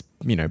Tesla's,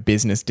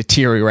 business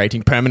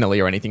deteriorating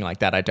permanently or anything like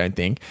that, I don't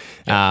think.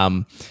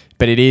 Yep.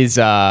 But it is,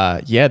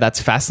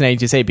 that's fascinating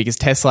to see because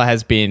Tesla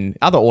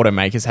other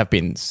automakers have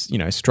been,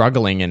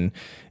 struggling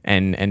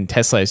and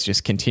Tesla has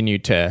just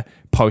continued to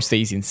post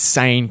these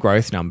insane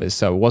growth numbers.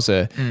 So it was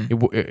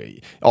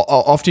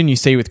often you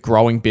see with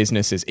growing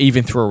businesses,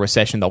 even through a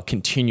recession, they'll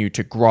continue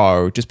to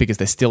grow just because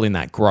they're still in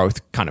that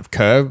growth kind of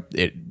curve.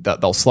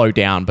 They'll slow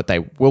down, but they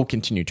will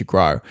continue to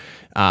grow.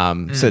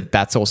 So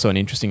that's also an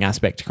interesting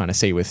aspect to kind of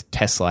see with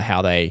Tesla,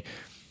 how that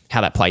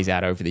plays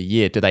out over the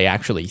year. Do they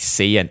actually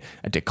see a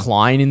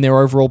decline in their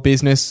overall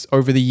business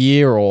over the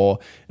year, or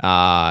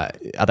are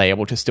they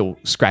able to still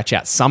scratch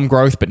out some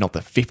growth, but not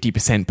the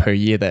 50% per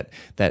year that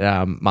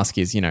Musk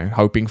is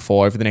hoping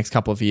for over the next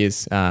couple of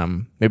years?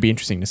 It'd be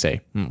interesting to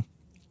see.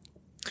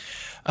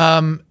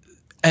 And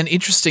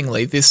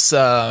interestingly, this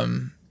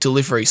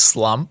delivery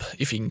slump,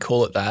 if you can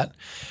call it that,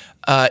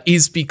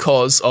 is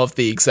because of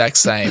the exact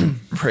same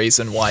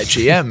reason why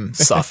GM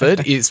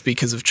suffered, is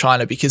because of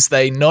China, because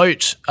they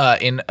note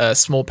in a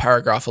small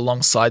paragraph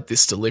alongside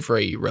this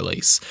delivery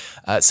release,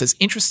 it says,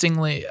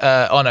 interestingly,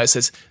 it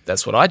says,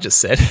 that's what I just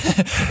said.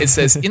 It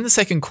says, in the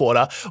second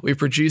quarter, we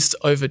produced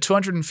over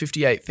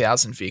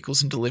 258,000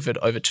 vehicles and delivered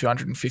over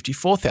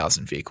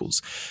 254,000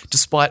 vehicles,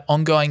 despite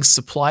ongoing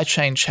supply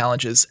chain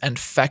challenges and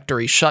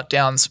factory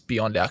shutdowns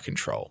beyond our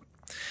control.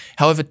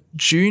 However,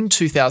 June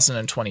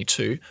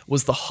 2022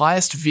 was the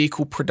highest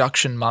vehicle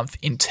production month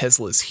in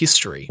Tesla's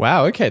history.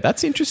 Wow, okay,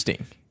 that's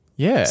interesting.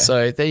 Yeah.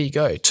 So there you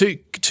go. Two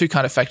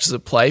kind of factors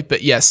at play.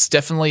 But yes,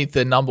 definitely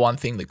the number one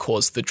thing that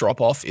caused the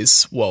drop-off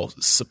is,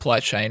 supply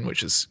chain,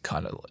 which is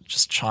kind of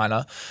just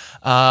China.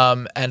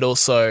 And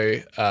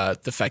also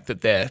the fact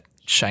that their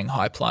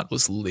Shanghai plant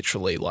was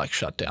literally like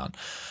shut down.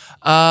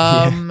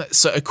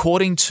 So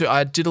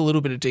I did a little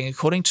bit of digging.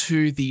 According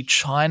to the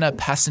China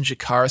Passenger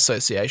Car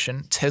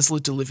Association, Tesla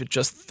delivered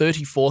just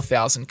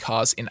 34,000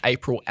 cars in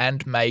April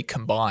and May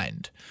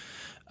combined.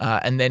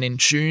 And then in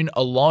June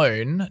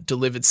alone,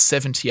 delivered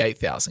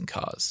 78,000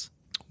 cars.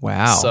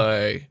 Wow.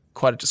 So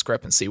quite a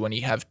discrepancy when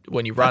you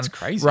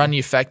run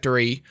your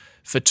factory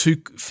for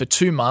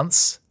 2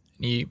 months.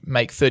 You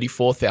make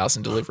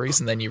 34,000 deliveries,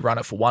 and then you run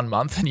it for 1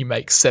 month and you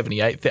make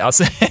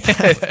 78,000.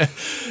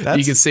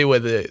 You can see where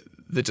the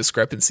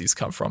discrepancies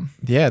come from.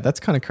 Yeah, that's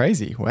kind of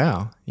crazy.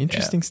 Wow,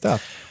 interesting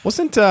stuff.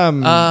 Wasn't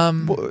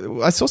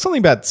I saw something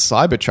about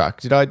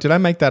Cybertruck? Did I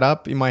make that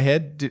up in my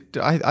head?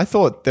 I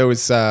thought there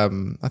was. I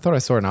thought I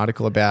saw an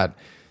article about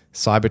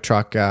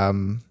Cybertruck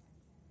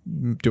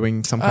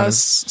doing some kind of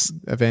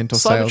event or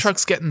sales.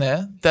 Cybertruck's getting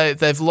there.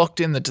 They've locked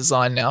in the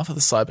design now for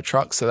the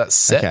Cybertruck, so that's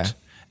set. Okay.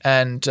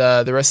 And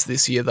the rest of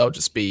this year they'll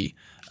just be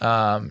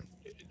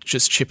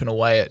just chipping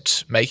away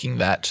at making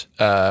that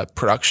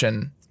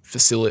production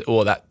facility,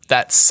 or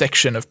that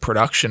section of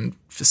production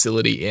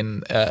facility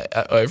in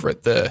over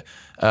at the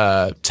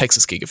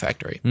Texas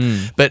Gigafactory.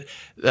 But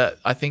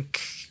I think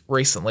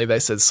recently they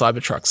said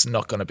Cybertruck's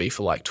not going to be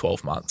for like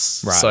 12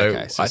 months. Right, so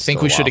okay, I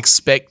think we should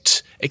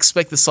expect the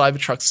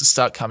Cybertrucks to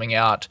start coming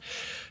out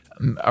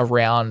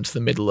around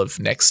the middle of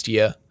next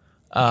year.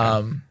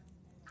 Okay.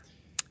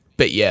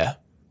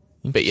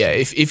 But yeah,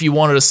 if you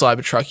wanted a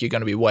Cybertruck, you're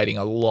going to be waiting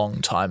a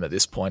long time at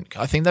this point.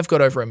 I think they've got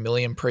over 1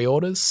 million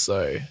pre-orders,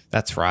 so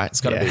that's right.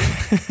 It's going to be.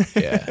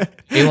 Yeah,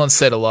 Elon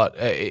said a lot.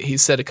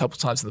 He's said a couple of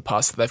times in the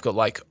past that they've got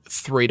like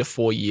 3 to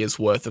 4 years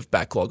worth of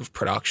backlog of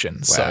production.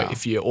 Wow. So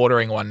if you're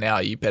ordering one now,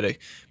 you better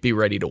be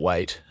ready to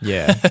wait.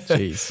 Yeah,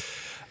 jeez.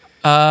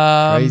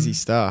 Crazy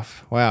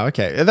stuff. Wow.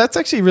 Okay, that's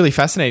actually really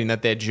fascinating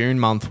that their June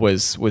month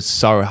was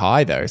so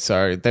high though.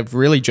 So they've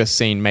really just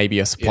seen maybe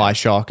a supply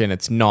shock, and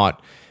it's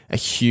not a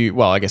huge.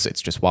 Well, I guess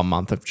it's just 1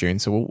 month of June,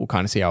 so we'll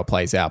kind of see how it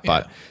plays out.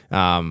 But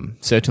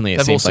certainly,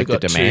 it seems like the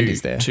demand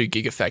is there. 2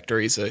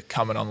 gigafactories are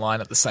coming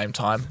online at the same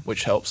time,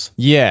 which helps.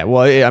 Yeah.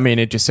 Well, I mean,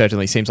 it just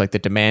certainly seems like the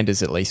demand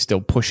is at least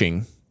still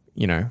pushing.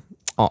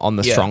 On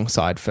the strong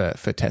side for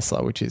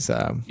Tesla, which is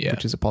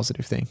a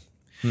positive thing.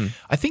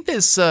 I think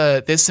there's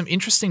some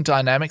interesting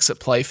dynamics at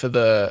play for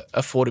the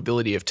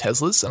affordability of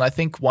Teslas, and I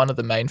think one of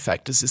the main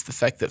factors is the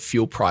fact that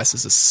fuel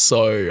prices are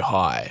so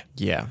high.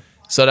 Yeah.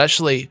 So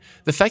the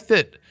fact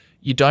that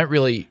you don't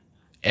really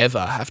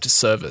ever have to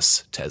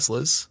service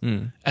Teslas,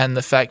 and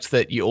the fact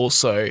that you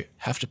also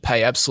have to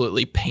pay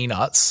absolutely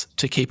peanuts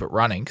to keep it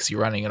running because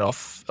you're running it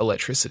off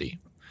electricity,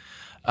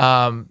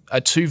 are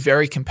 2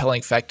 very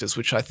compelling factors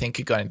which I think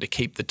are going to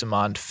keep the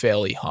demand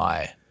fairly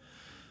high.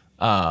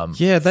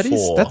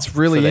 That's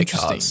really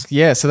interesting. Cars.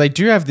 Yeah, so they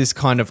do have this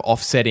kind of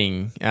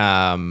offsetting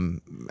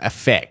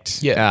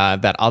effect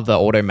that other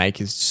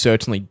automakers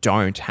certainly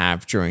don't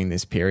have during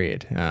this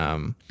period.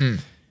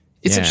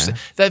 It's interesting.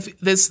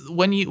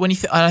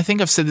 And I think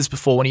I've said this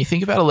before. When you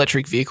think about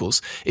electric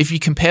vehicles, if you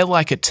compare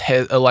like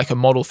a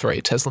Model 3,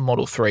 a Tesla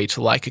Model 3,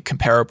 to like a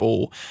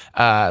comparable,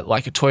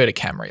 like a Toyota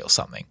Camry or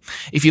something,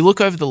 if you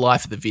look over the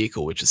life of the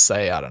vehicle, which is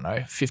say, I don't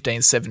know,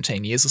 15,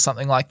 17 years or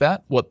something like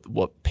that,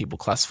 what people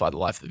classify the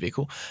life of the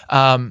vehicle,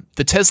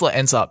 the Tesla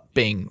ends up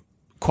being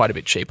quite a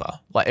bit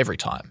cheaper, like every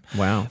time.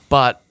 Wow.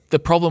 But the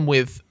problem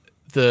with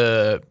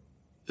the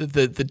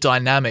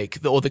dynamic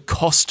or the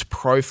cost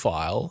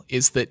profile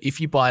is that if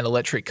you buy an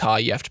electric car,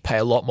 you have to pay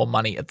a lot more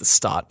money at the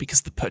start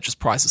because the purchase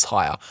price is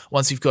higher.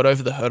 Once you've got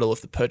over the hurdle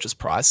of the purchase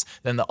price,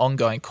 then the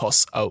ongoing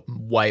costs are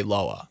way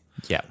lower.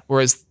 Yeah.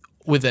 Whereas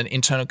with an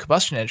internal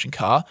combustion engine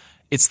car,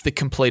 it's the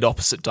complete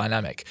opposite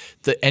dynamic.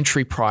 The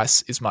entry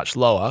price is much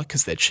lower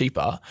because they're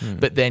cheaper,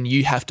 but then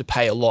you have to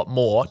pay a lot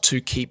more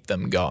to keep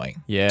them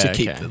going. Yeah, to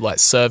keep like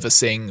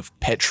servicing,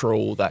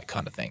 petrol, that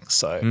kind of thing.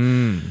 So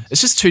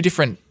it's just two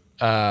different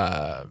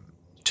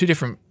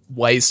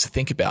ways to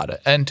think about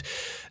it, and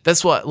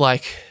that's what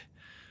like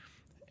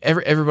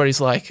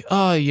everybody's like,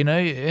 oh,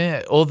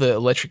 all the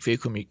electric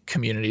vehicle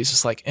community is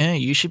just like,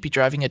 you should be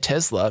driving a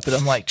Tesla, but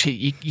I'm like,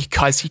 gee, you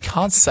guys, you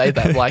can't say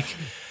that. Like,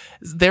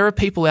 there are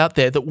people out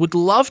there that would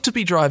love to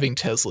be driving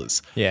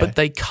Teslas, but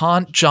they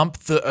can't jump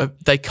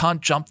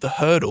the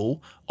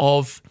hurdle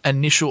of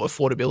initial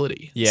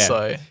affordability. Yeah.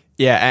 So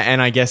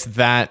and I guess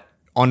that,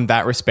 on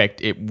that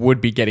respect, it would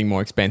be getting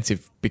more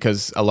expensive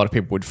because a lot of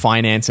people would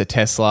finance a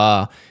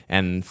Tesla,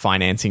 and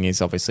financing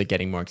is obviously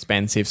getting more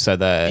expensive. So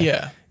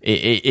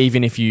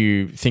even if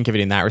you think of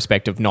it in that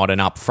respect of not an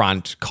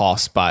upfront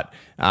cost, but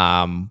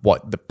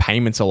what the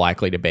payments are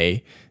likely to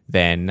be,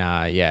 then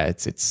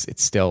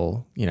it's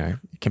still, it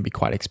can be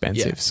quite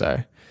expensive.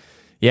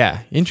 Yeah.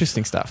 So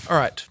interesting stuff. All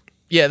right,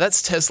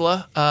 that's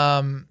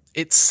Tesla.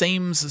 It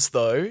seems as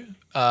though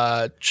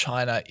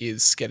China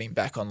is getting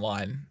back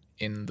online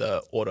in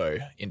the auto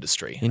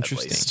industry.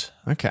 Interesting. At least.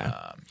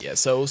 Okay.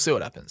 So we'll see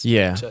what happens.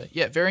 Yeah.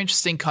 But, very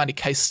interesting kind of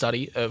case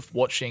study of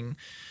watching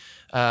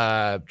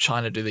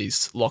China do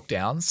these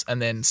lockdowns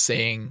and then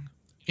seeing,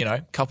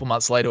 a couple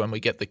months later when we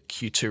get the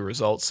Q2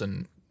 results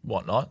and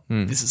whatnot,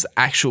 this is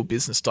actual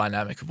business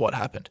dynamic of what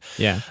happened.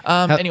 Yeah.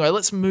 Anyway,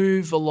 let's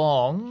move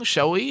along,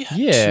 shall we?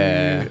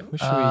 Yeah. You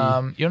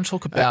want to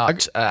talk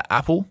about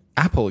Apple?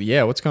 Apple,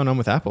 yeah. What's going on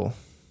with Apple?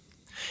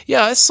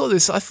 Yeah, I saw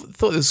this. I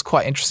thought this was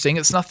quite interesting.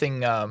 It's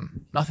nothing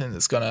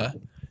that's going to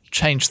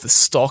change the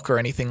stock or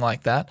anything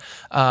like that,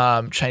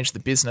 change the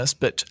business.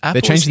 But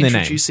Apple is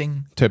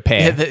introducing their name to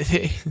Pear.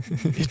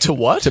 To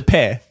what? To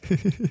Pear.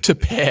 To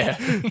Pear.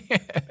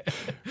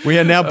 We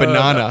are now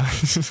Banana.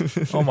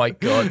 Oh my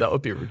God, that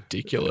would be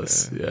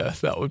ridiculous. Yeah,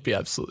 that would be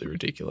absolutely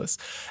ridiculous.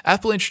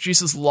 Apple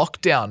introduces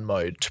lockdown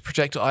mode to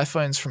protect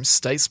iPhones from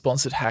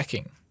state-sponsored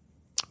hacking.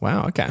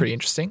 Wow, okay. Pretty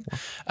interesting.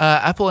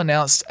 Apple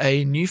announced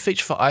a new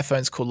feature for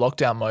iPhones called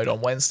Lockdown Mode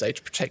on Wednesday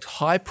to protect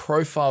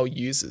high-profile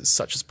users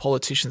such as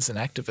politicians and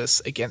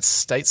activists against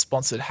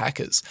state-sponsored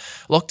hackers.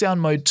 Lockdown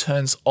Mode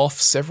turns off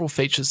several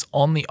features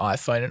on the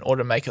iPhone in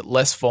order to make it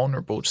less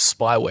vulnerable to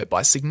spyware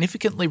by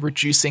significantly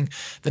reducing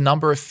the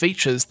number of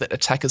features that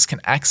attackers can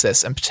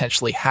access and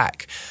potentially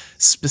hack.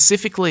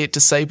 Specifically, it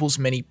disables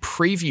many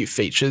preview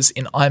features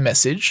in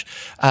iMessage.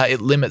 It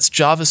limits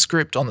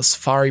JavaScript on the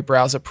Safari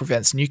browser,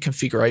 prevents new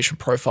configuration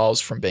profiles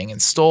from being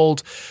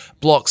installed,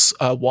 blocks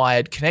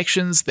wired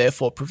connections,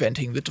 therefore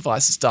preventing the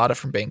device's data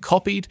from being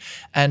copied,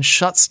 and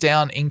shuts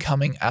down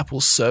incoming Apple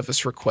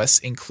service requests,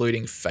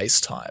 including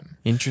FaceTime.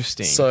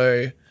 Interesting.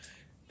 So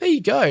there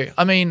you go.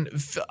 I mean,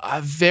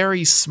 a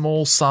very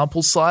small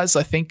sample size,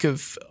 I think,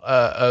 of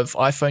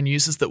iPhone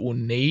users that will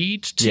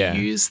need to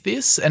use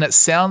this. And it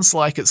sounds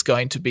like it's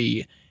going to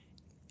be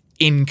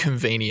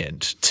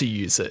inconvenient to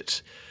use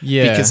it.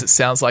 Yeah. Because it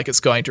sounds like it's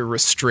going to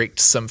restrict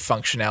some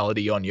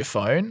functionality on your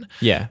phone.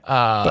 Yeah.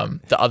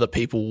 That other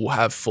people will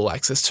have full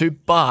access to.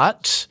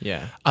 But,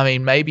 Yeah. I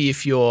mean, maybe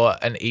if you're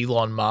an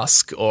Elon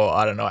Musk or,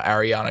 I don't know,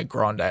 Ariana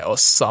Grande or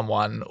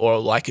someone, or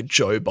like a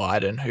Joe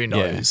Biden, who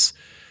knows,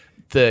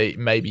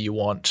 maybe you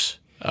want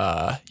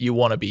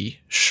to be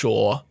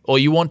sure, or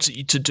you want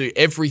to do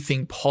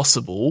everything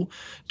possible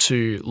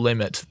to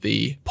limit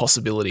the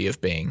possibility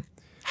of being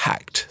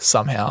hacked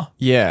somehow.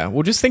 Yeah.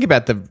 Well, just think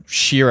about the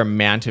sheer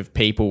amount of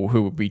people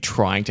who would be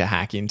trying to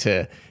hack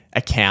into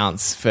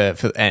accounts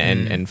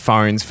and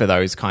phones for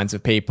those kinds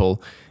of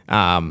people.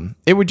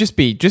 It would just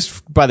be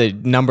just by the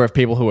number of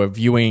people who are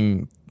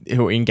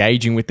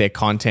engaging with their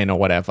content or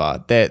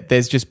whatever.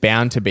 There's just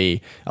bound to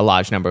be a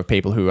large number of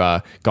people who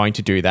are going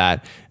to do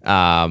that,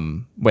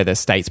 whether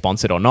state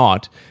sponsored or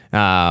not.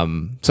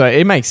 So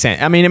it makes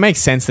sense. I mean, it makes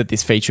sense that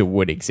this feature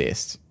would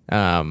exist.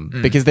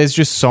 Because there's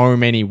just so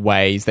many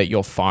ways that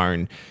your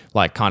phone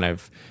like kind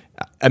of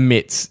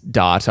emits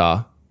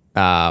data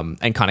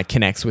and kind of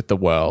connects with the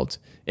world.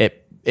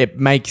 It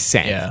makes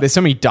sense. Yeah. There's so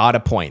many data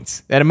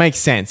points that it makes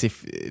sense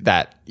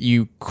that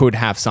you could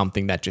have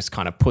something that just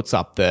kind of puts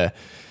up the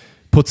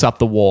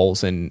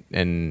walls and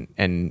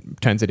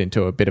turns it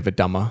into a bit of a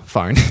dumber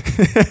phone.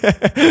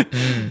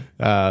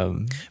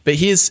 But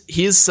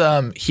here's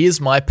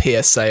my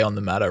PSA on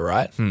the matter,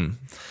 right?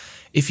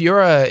 If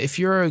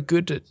you're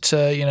good at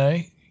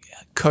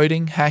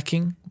coding,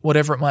 hacking,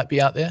 whatever it might be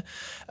out there,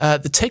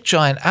 the tech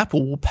giant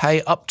Apple will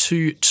pay up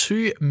to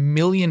 $2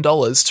 million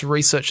to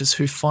researchers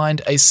who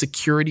find a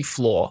security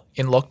flaw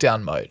in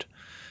lockdown mode.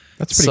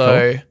 That's pretty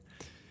cool.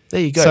 There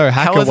you go. So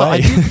hack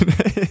away.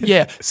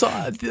 So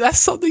that's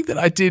something that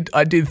I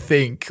did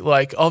think,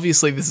 like,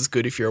 obviously this is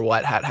good if you're a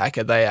white hat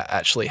hacker. They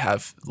actually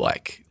have,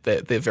 like,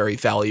 they're very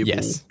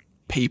valuable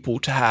people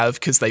to have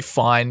because they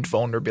find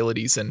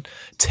vulnerabilities and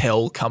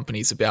tell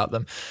companies about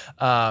them,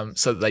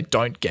 so that they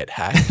don't get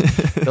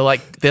hacked.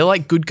 they're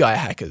like good guy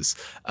hackers.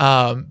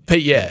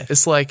 But yeah,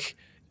 it's like,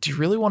 do you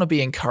really want to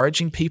be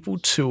encouraging people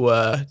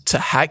to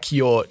hack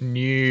your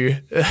new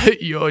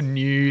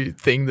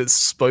thing that's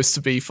supposed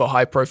to be for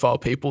high profile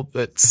people,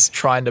 that's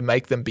trying to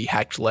make them be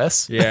hacked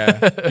less?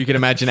 Yeah. You can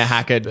imagine a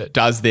hacker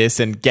does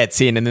this and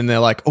gets in, and then they're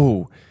like,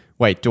 oh,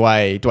 wait, do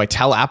I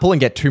tell Apple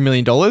and get $2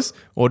 million,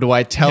 or do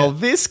I tell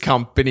this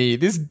company,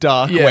 this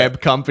dark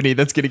web company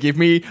that's going to give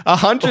me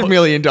 $100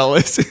 million?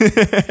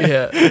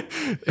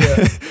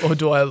 Or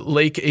do I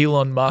leak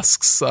Elon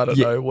Musk's, I don't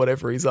know,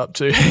 whatever he's up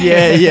to?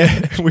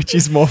 Which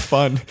is more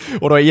fun?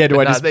 Or do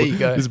I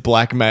just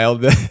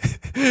blackmail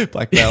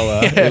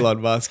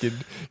Elon Musk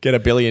and get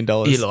 $1 billion?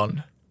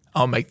 Elon,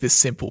 I'll make this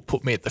simple.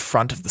 Put me at the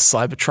front of the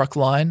Cybertruck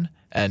line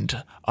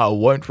and I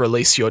won't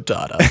release your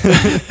data.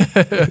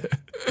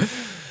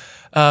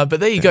 But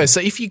there you go. So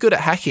if you're good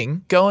at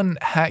hacking, go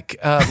and hack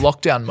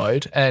lockdown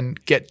mode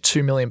and get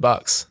 $2 million.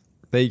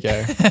 There you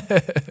go.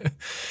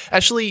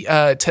 Actually,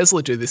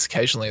 Tesla do this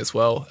occasionally as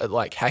well at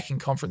like hacking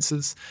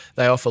conferences.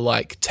 They offer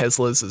like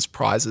Teslas as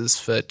prizes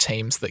for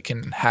teams that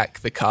can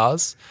hack the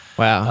cars.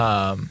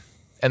 Wow.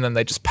 And then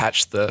they just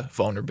patch the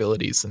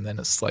vulnerabilities, and then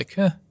it's like,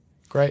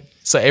 great.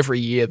 So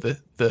every year the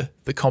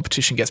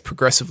competition gets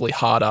progressively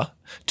harder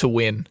to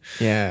win.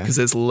 Yeah. Because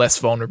there's less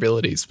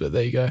vulnerabilities, but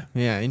there you go.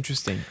 Yeah,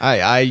 interesting.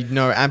 I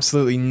know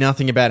absolutely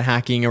nothing about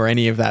hacking or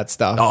any of that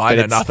stuff. Oh, I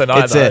know nothing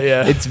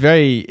either.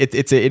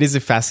 It is a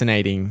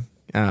fascinating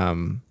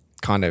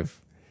kind of,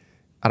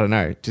 I don't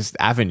know, just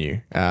avenue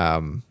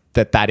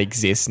that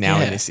exists now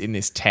in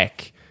this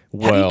tech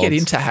world. How do you get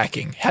into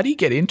hacking? How do you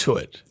get into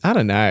it? I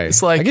don't know.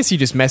 It's like, I guess you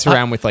just mess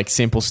around with like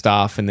simple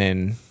stuff and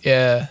then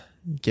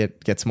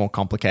gets more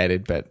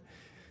complicated, but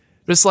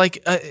it's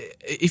like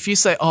if you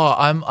say, "Oh,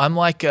 I'm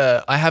like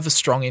I have a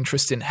strong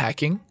interest in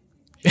hacking,"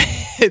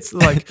 it's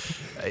like,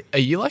 are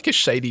you like a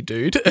shady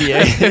dude?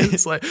 Yeah,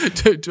 it's like,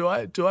 do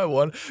I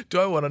want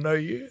to know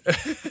you?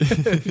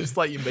 Just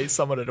like you meet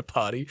someone at a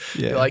party,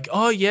 you're like,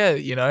 "Oh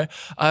yeah,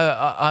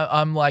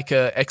 I'm like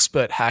a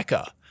expert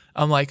hacker."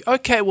 I'm like,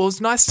 okay, well,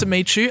 it's nice to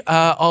meet you.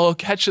 I'll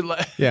catch you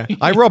later. Yeah,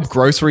 I rob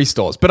grocery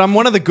stores, but I'm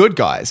one of the good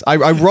guys.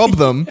 I rob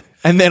them,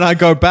 and then I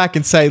go back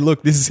and say,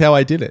 look, this is how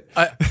I did it.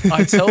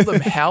 I tell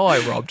them how I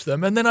robbed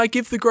them, and then I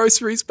give the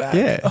groceries back.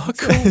 Yeah. Oh,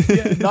 cool.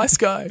 Yeah, nice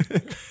guy.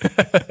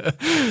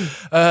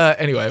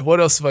 Anyway, what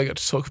else have I got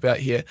to talk about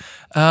here?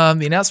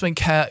 The announcement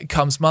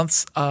comes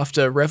months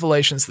after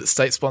revelations that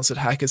state-sponsored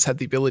hackers had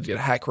the ability to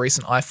hack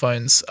recent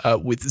iPhones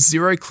with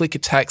zero-click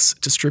attacks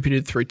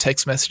distributed through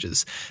text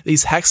messages.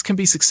 These hacks can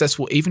be successful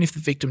even if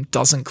the victim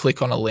doesn't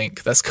click on a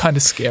link. That's kind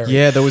of scary.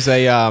 Yeah, there was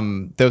a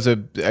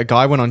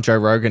guy went on Joe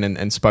Rogan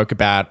and spoke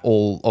about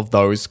all of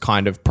those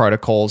kind of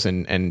protocols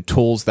and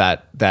tools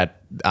that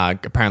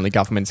apparently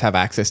governments have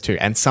access to,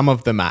 and some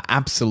of them are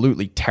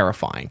absolutely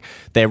terrifying.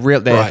 They're real.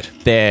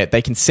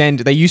 They can send.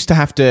 They used to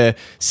have to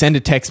send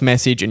a text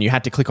message, and you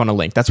had to click on a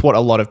link. That's what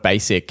a lot of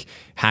basic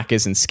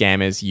hackers and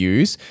scammers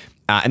use.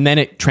 And then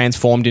it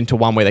transformed into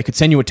one where they could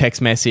send you a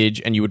text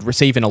message and you would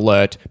receive an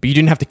alert, but you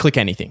didn't have to click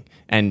anything,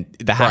 and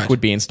the hack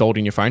would be installed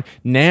in your phone.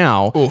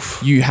 Now,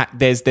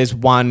 there's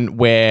one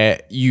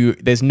where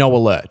there's no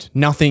alert.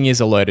 Nothing is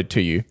alerted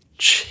to you.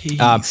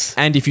 Jeez.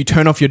 And if you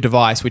turn off your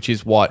device, which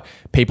is what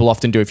people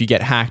often do, if you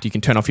get hacked, you can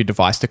turn off your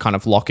device to kind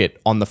of lock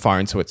it on the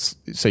phone,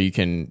 so you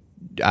can,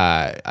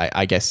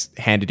 I guess,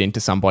 hand it into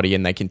somebody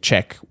and they can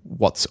check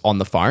what's on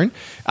the phone.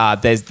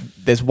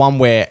 There's one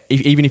where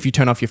even if you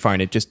turn off your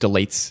phone, it just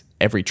deletes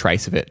every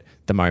trace of it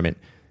the moment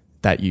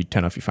that you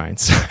turn off your phone.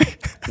 So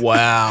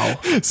Wow.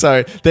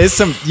 So there's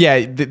some,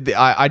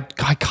 I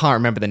can't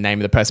remember the name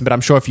of the person, but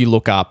I'm sure if you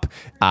look up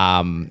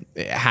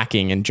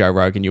hacking and Joe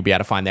Rogan, you'll be able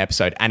to find the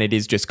episode. And it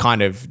is just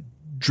kind of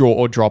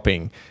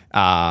dropping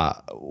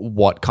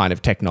what kind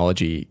of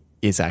technology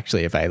is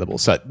actually available.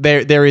 So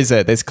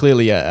there's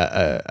clearly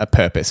a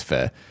purpose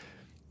for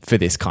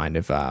this kind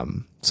of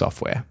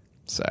software.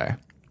 So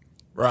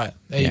right,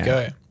 there you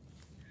go.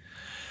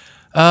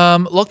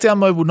 Lockdown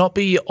mode will not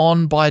be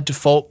on by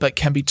default, but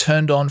can be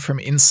turned on from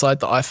inside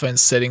the iPhone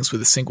settings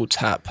with a single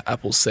tap,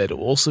 Apple said. It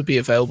will also be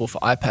available for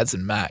iPads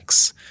and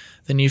Macs.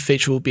 The new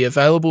feature will be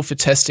available for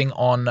testing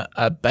on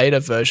a beta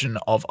version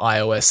of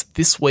iOS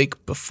this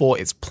week before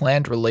its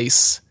planned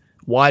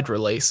wide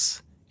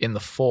release in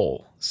the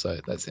fall. So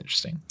that's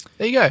interesting.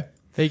 There you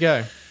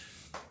go.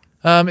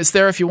 It's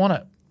there if you want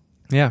it.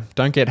 Yeah,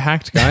 don't get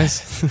hacked,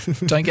 guys.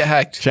 Don't get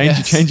hacked.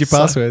 Change your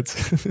passwords.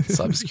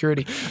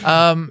 Cybersecurity.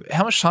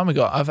 How much time we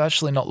got? I've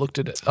actually not looked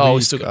at it. Oh,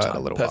 we still got time. A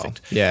little Perfect.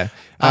 while. Yeah.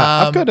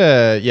 I've got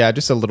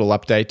just a little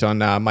update on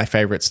my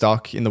favorite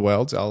stock in the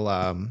world.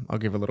 I'll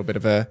give a little bit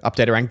of a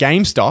update around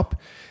GameStop,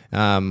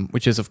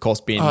 which has of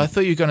course been. Oh, I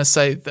thought you were going to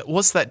say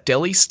what's that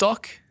deli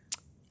stock?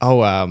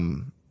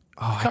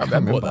 I can't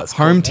remember what that's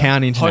called.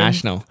 Hometown Hometown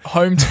International.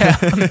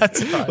 Hometown.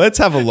 That's right. Let's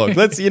have a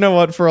look. You know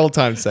what? For old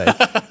time's sake,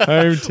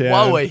 Hometown.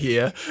 While we're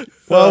here,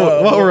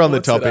 while we're on the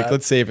topic,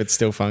 let's see if it's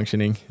still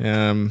functioning.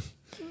 Okay,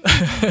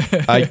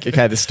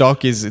 the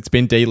stock it's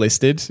been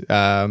delisted.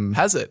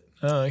 Has it?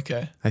 Oh,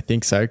 okay. I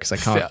think so because I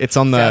can't. It's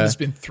on the. Founder's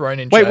been thrown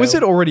in jail. Wait, was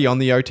it already on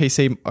the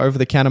OTC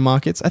over-the-counter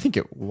markets? I think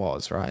it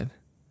was, right?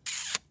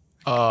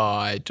 Oh,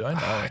 I don't know.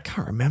 I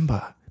can't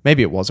remember.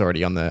 Maybe it was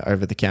already on the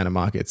over-the-counter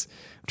markets.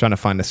 I'm trying to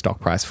find a stock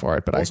price for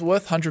it, but it was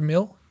worth 100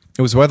 mil.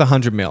 It was worth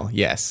 100 mil.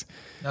 Yes,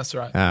 that's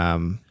right.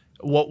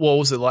 What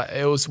was it like?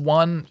 It was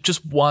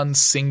just one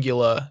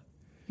singular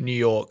New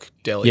York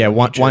deli. Yeah,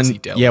 one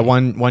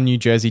New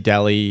Jersey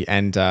deli,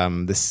 and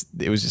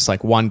it was just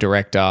like one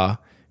director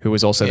who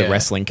was also the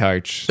wrestling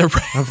coach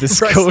of the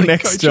school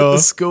next door.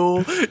 The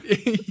school.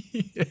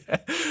 Yeah.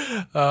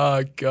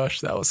 Oh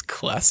gosh, that was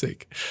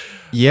classic.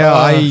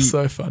 Yeah,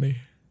 so funny.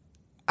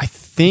 I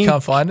think you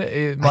can't find it.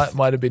 It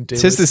might have been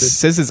delisted.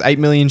 Says there's 8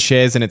 million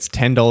shares and it's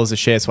 $10 a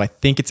share, so I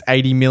think it's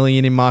 80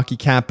 million in market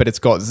cap, but it's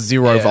got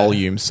zero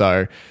volume.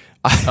 So,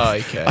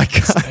 okay.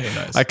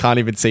 I can't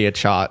even see a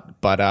chart.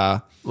 But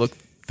look,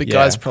 the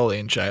guy's probably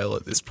in jail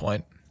at this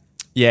point.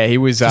 Yeah, he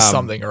was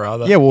something or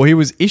other. Yeah, well, he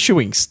was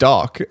issuing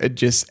stock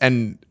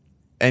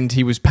and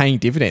he was paying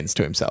dividends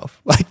to himself.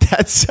 Like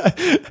that's,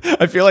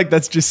 I feel like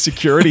that's just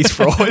securities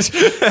fraud.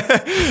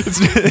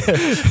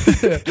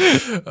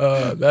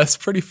 That's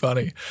pretty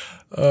funny.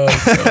 Oh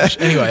gosh.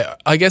 Anyway,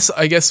 I guess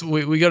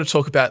we got to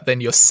talk about then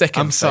your second.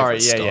 I'm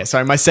sorry. Stock.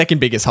 Sorry, my second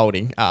biggest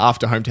holding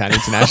after Hometown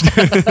International,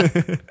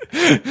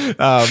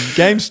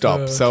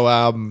 GameStop.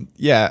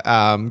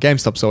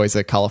 GameStop's always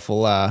a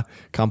colorful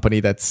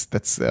company that's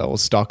or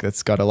stock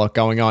that's got a lot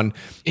going on.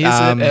 Is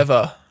it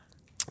ever?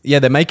 Yeah,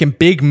 they're making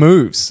big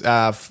moves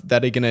that are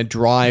going to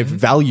drive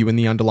value in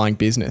the underlying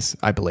business,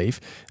 I believe.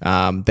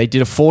 They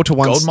did a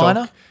 4-to-1 gold stock.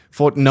 Miner?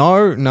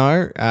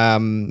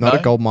 Not a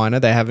gold miner.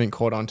 They haven't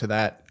caught on to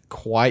that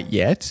quite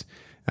yet.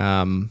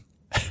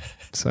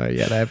 So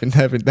yeah, they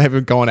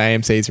haven't gone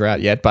AMC's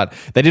route yet, but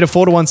they did a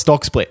 4-to-1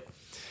 stock split.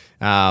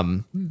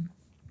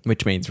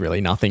 Which means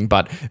really nothing.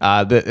 But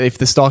if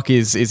the stock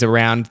is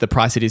around the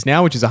price it is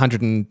now, which is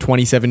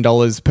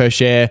 $127 per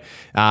share,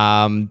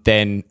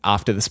 then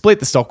after the split,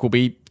 the stock will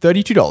be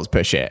 $32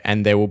 per share,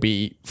 and there will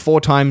be 4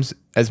 times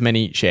as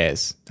many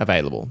shares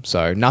available.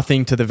 So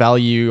nothing to the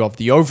value of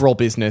the overall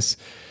business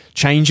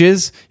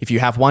changes. If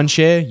you have 1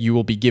 share, you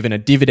will be given a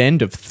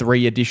dividend of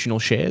 3 additional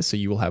shares, so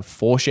you will have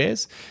 4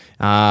 shares.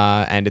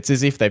 And it's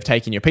as if they've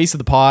taken your piece of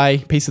the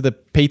pie, piece of the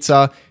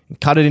pizza, and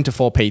cut it into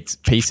 4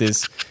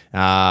 pieces.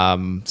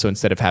 So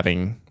instead of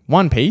having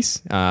 1 piece,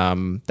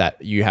 that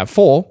you have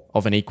 4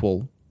 of an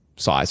equal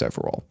size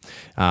overall.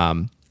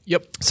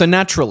 Yep. So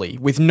naturally,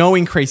 with no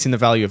increase in the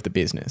value of the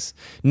business,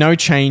 no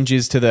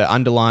changes to the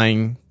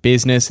underlying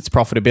business, its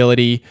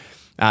profitability,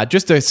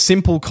 just a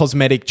simple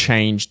cosmetic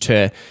change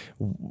to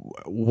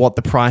what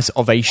the price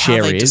of a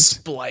share is.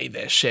 Display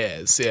their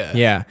shares,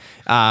 yeah.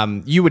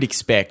 Yeah. You would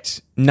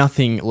expect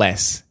nothing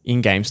less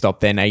in GameStop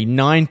than a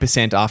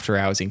 9% after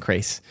hours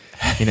increase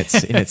in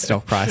its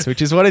stock price,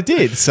 which is what it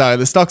did. So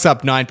the stock's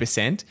up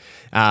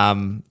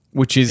 9%,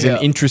 which is an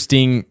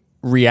interesting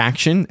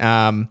reaction.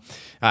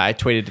 I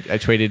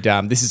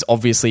tweeted. This is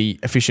obviously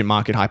efficient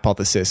market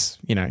hypothesis.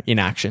 In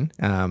action.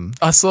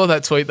 I saw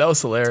that tweet. That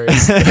was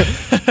hilarious.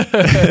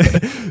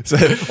 So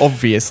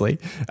obviously,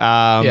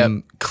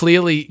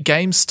 clearly,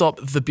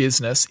 GameStop, the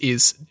business,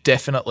 is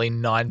definitely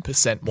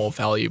 9% more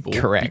valuable.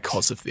 Correct.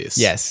 Because of this.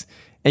 Yes.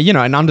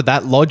 And under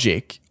that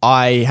logic,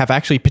 I have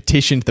actually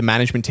petitioned the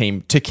management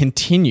team to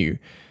continue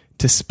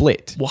to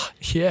split. What?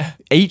 Yeah.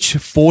 Each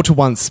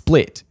 4-to-1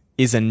 split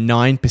is a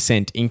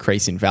 9%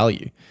 increase in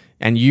value.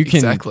 And you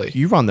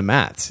run the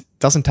maths. It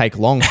doesn't take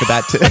long for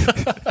that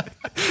to,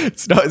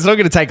 it's not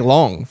going to take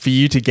long for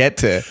you to get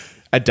to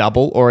a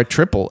double or a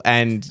triple.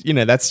 And,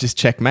 that's just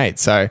checkmate.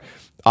 So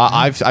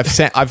I've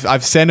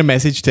sent a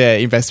message to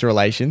investor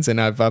relations and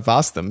I've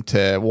asked them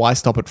to, why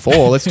stop at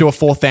 4? Let's do a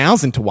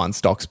 4,000 to 1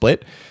 stock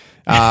split.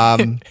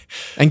 And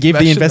give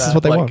the investors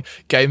what they want.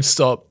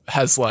 GameStop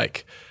has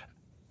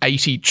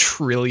 80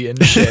 trillion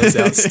shares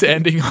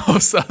outstanding or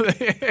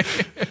something.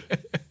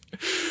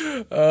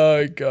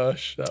 Oh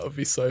gosh, that would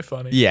be so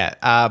funny. Yeah.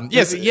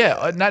 Yes.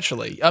 Yeah.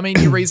 Naturally, I mean,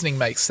 your reasoning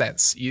makes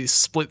sense. You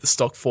split the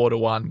stock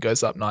 4-to-1,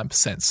 goes up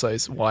 9%. So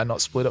why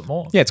not split it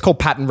more? Yeah, it's called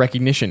pattern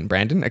recognition,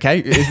 Brandon.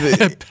 Okay,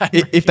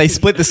 if they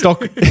split the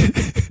stock.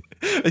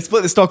 They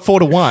split the stock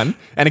 4-to-1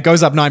 and it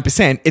goes up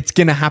 9%, it's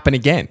going to happen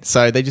again.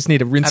 So they just need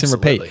to rinse and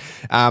repeat.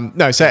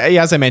 So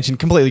as I mentioned,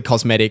 completely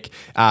cosmetic.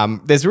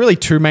 There's really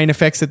two main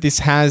effects that this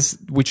has,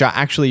 which are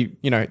actually,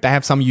 they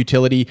have some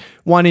utility.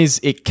 One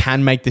is it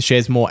can make the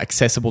shares more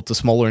accessible to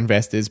smaller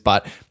investors,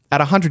 but at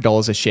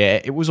 $100 a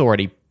share, it was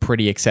already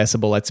pretty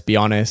accessible, let's be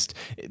honest.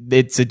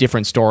 It's a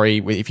different story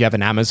if you have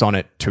an Amazon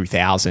at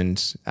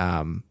 2,000,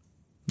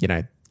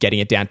 getting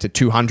it down to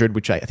 200,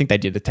 which I think they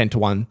did a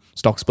 10-to-1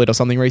 stock split or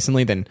something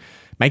recently, then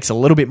makes a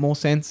little bit more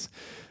sense.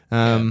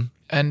 And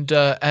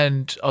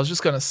I was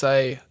just going to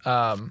say,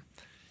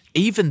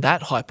 even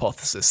that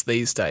hypothesis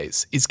these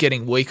days is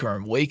getting weaker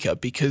and weaker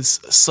because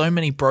so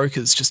many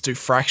brokers just do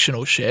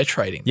fractional share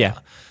trading. Yeah.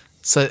 Now.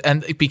 So,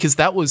 and because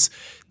that was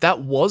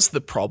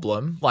the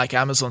problem, like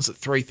Amazon's at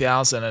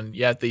 3,000 and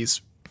you have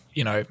these,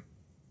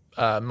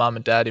 mum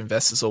and dad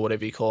investors or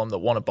whatever you call them that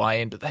want to buy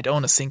in, but they don't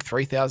want to sink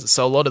 3,000.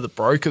 So a lot of the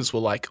brokers were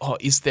like, "Oh,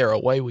 is there a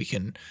way we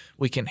can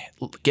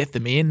get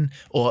them in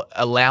or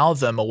allow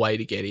them a way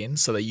to get in?"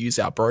 So they use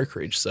our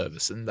brokerage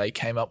service, and they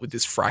came up with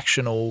this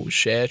fractional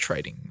share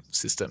trading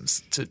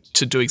systems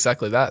to do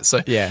exactly that.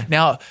 So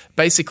now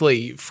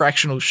basically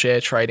fractional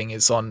share trading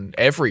is on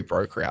every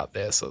broker out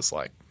there. So it's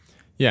like.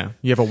 Yeah,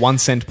 you have a 1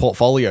 cent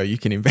portfolio. You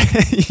can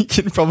invest. You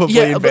can probably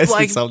invest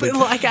in something.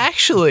 But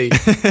actually,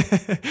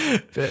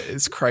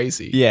 it's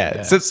crazy.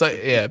 Yeah.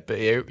 But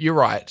you're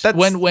right.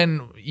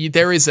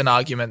 There is an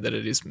argument that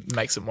it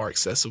makes it more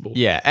accessible.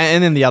 Yeah,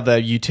 and then the other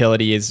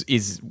utility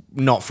is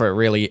not for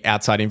really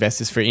outside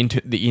investors, for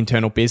the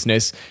internal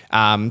business.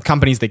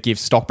 Companies that give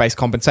stock-based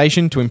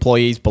compensation to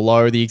employees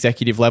below the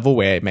executive level,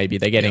 where maybe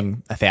they're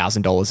getting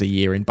 $1,000 a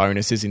year in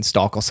bonuses in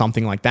stock or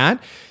something like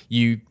that.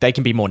 They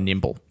can be more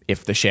nimble.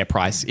 If the share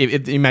price,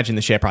 imagine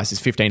the share price is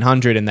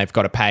 $1,500 and they've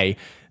got to pay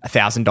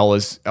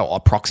 $1,000 or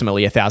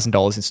approximately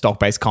 $1,000 in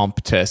stock-based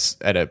comp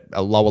at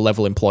a lower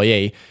level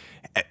employee,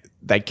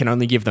 they can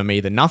only give them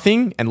either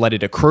nothing and let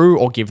it accrue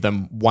or give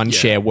them one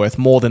share worth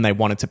more than they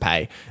wanted to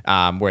pay.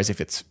 Whereas if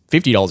it's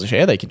 $50 a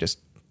share, they can just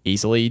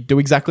easily do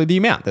exactly the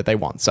amount that they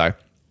want. So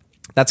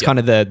that's kind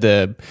of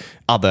the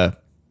other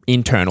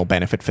internal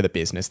benefit for the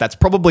business. That's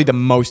probably the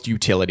most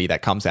utility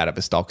that comes out of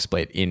a stock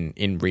split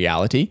in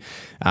reality.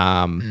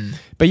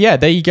 But yeah,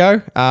 there you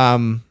go.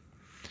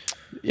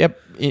 Yep.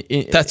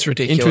 That's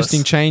ridiculous.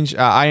 Interesting change.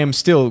 I am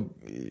still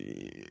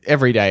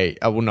every day.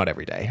 Well, not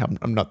every day.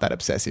 I'm not that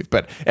obsessive,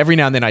 but every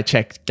now and then I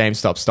check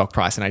GameStop stock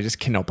price and I just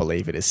cannot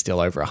believe it is still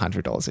over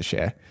 $100 a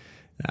share.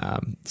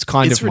 It's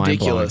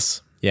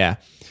ridiculous. Mind-blowing. Yeah.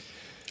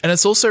 And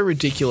it's also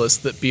ridiculous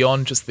that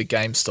beyond just the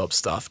GameStop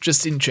stuff,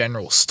 just in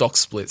general, stock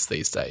splits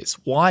these days.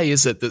 Why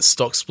is it that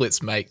stock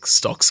splits make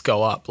stocks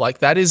go up? Like,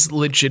 that is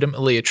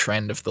legitimately a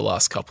trend of the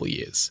last couple of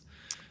years.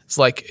 It's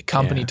like a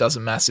company does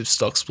a massive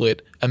stock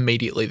split,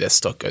 immediately their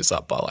stock goes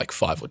up by like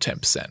 5 or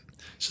 10%.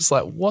 It's just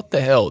like, what the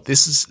hell?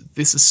 This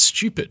is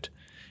stupid.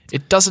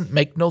 It doesn't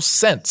make no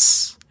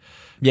sense.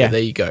 Yeah. But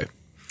there you go.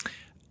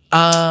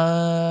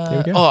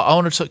 There we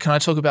go. Can I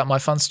talk about my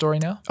fun story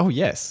now? Oh,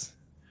 yes.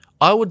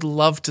 I would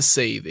love to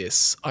see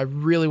this. I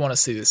really want to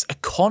see this.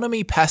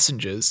 Economy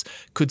passengers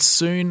could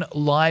soon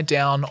lie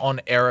down on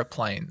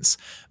aeroplanes.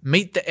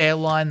 Meet the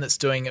airline that's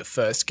doing it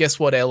first. Guess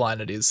what airline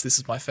it is? This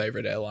is my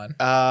favorite airline.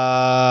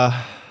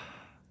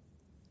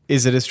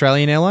 Is it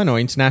Australian airline or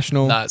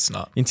international? No, it's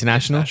not.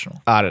 International?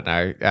 I don't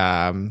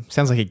know.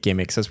 Sounds like a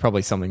gimmick, so it's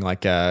probably something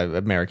like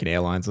American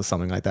Airlines or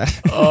something like that.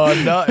 Oh,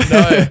 no.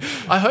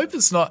 I hope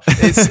it's not.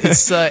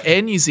 It's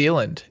Air New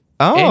Zealand.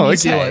 Oh, Air New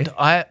Zealand.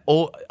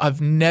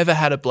 I've never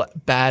had a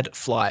bad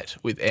flight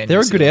with Air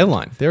New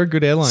Zealand. They're a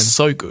good airline.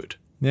 So good.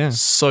 Yeah.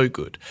 So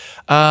good.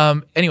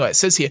 Anyway, it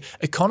says here,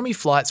 economy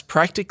flights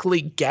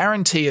practically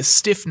guarantee a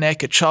stiff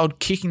neck, a child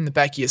kicking the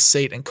back of your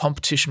seat, and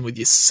competition with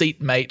your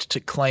seatmate to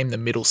claim the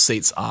middle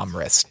seat's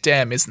armrest.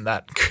 Damn, isn't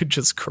that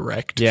just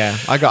correct? Yeah,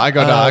 I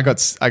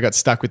got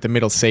stuck with the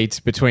middle seat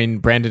between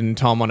Brandon and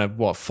Tom on a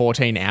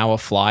 14-hour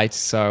flight.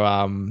 So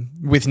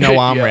with no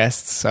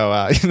armrests. So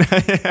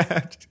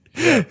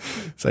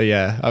So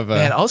yeah,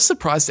 man, I was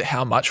surprised at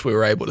how much we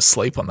were able to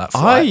sleep on that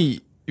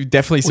flight. I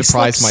definitely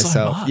surprised slept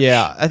so myself. much.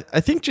 Yeah,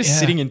 I think just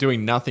sitting and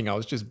doing nothing, I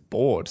was just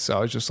bored. So I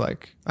was just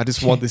like, I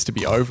just want this to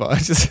be over. I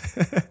just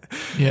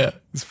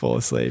just fall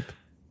asleep.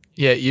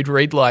 Yeah, you'd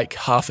read like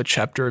half a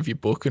chapter of your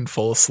book and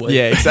fall asleep.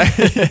 Yeah,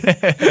 exactly.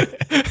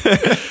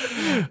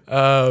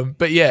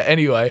 But yeah,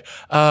 anyway,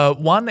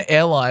 one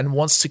airline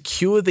wants to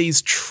cure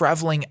these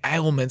traveling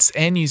ailments.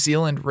 Air New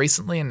Zealand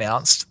recently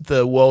announced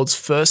the world's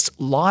first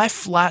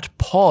lie-flat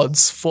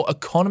pods for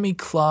economy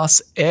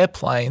class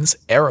aeroplanes,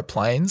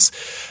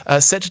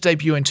 set to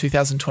debut in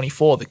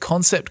 2024. The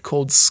concept,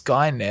 called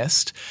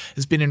Skynest,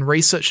 has been in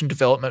research and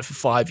development for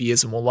 5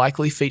 years and will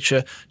likely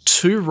feature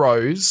 2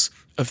 rows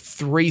of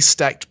 3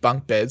 stacked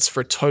bunk beds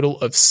for a total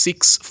of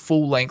 6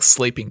 full-length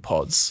sleeping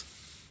pods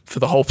for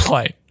the whole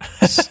plane.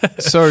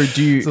 So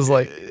do you? So it's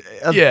like,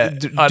 yeah,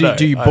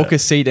 do you book a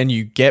seat and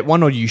you get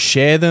one, or do you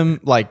share them?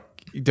 Like,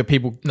 do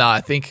people? No, I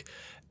think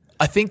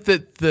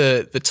that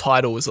the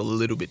title was a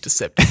little bit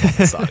deceptive in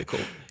this article.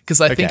 Because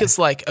I think it's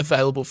like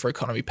available for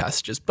economy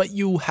passengers, but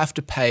you'll have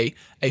to pay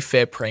a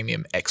fair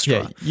premium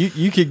extra. Yeah,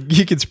 you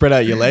could spread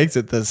out your legs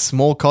at the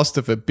small cost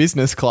of a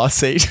business class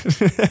seat.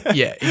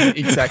 Yeah,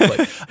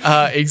 exactly.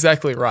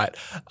 Exactly right.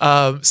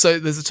 So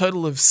there's a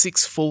total of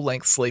 6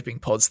 full-length sleeping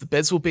pods. The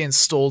beds will be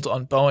installed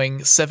on Boeing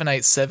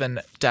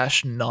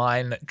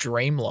 787-9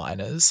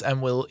 Dreamliners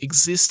and will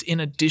exist in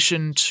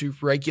addition to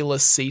regular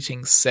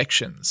seating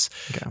sections.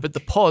 Okay. But the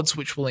pods,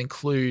 which will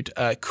include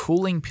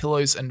cooling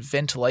pillows and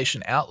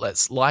ventilation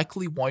outlets,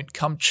 likely won't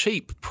come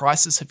cheap.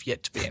 Prices have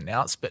yet to be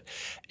announced, but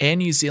Air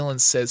New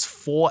Zealand says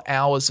 4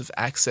 hours of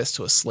access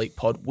to a sleep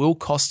pod will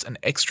cost an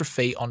extra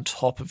fee on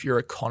top of your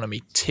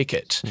economy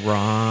ticket.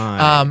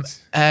 Right.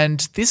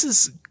 And this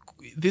is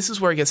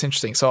where it gets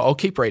interesting. So I'll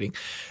keep reading.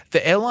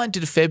 The airline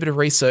did a fair bit of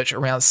research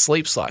around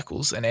sleep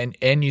cycles, and an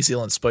Air New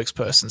Zealand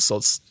spokesperson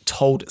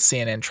told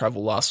CNN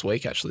Travel last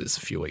week, actually this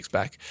is a few weeks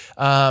back,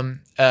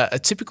 a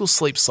typical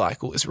sleep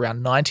cycle is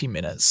around 90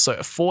 minutes. So a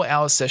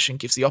 4-hour session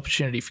gives the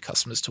opportunity for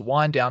customers to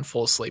wind down,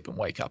 fall asleep, and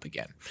wake up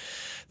again.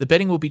 The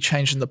bedding will be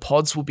changed and the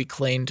pods will be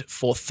cleaned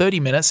for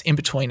 30 minutes in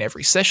between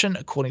every session,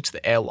 according to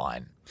the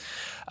airline.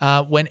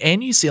 When Air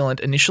New Zealand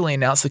initially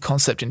announced the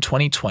concept in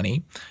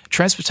 2020,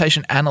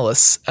 transportation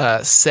analyst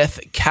Seth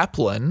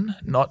Kaplan,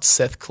 not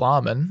Seth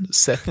Klarman,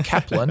 Seth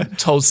Kaplan,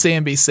 told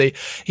CNBC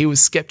he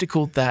was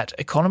skeptical that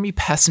economy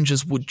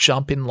passengers would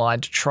jump in line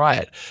to try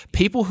it.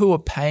 People who are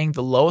paying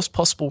the lowest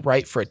possible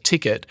rate for a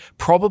ticket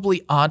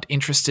probably aren't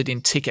interested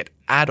in ticket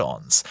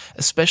add-ons,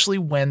 especially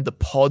when the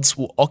pods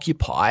will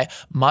occupy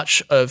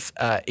much of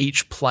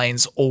each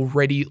plane's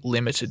already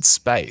limited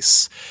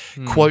space.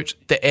 Quote,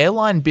 the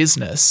airline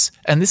business,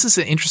 and this is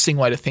an interesting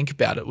way to think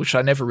about it, which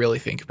I never really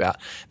think about,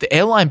 the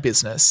airline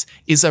business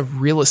is a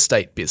real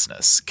estate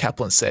business,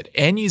 Kaplan said.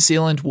 Air New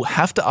Zealand will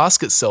have to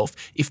ask itself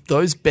if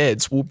those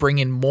beds will bring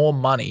in more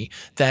money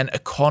than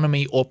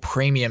economy or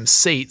premium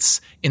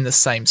seats in the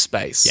same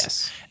space.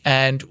 Yes.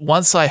 And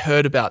once I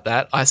heard about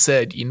that, I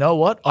said, you know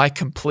what? I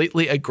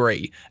completely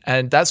agree.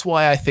 And that's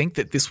why I think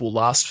that this will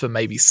last for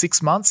maybe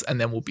 6 months and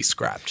then will be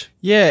scrapped.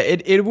 Yeah,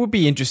 it would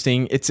be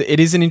interesting. It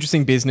is an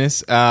interesting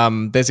business.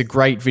 There's a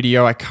great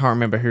video, I can't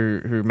remember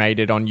who made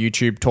it, on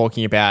YouTube,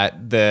 talking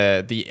about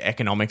the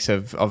economics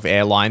of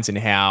airlines and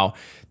how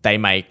they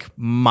make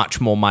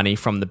much more money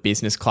from the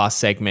business class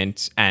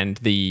segment and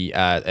the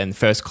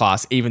first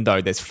class, even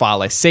though there's far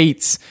less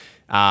seats.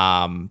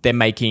 They're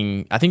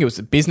making, I think it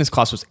was business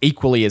class was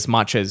equally as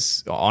much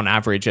as on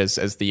average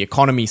as the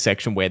economy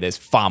section, where there's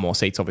far more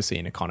seats obviously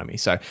in economy.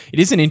 So it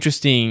is an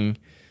interesting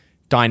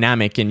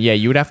dynamic, and yeah,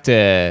 you would have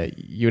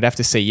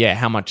to see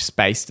how much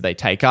space do they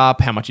take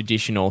up, how much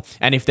additional,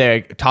 and if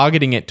they're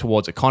targeting it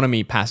towards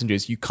economy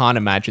passengers, you can't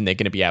imagine they're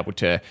going to be able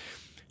to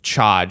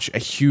charge a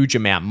huge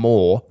amount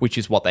more, which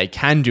is what they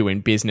can do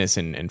in business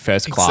and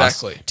first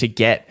class to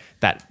get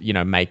that,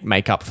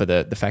 make up for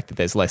the fact that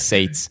there's less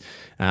seats.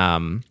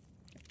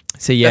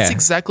 So yeah, that's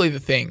exactly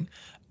the thing.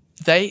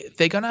 They're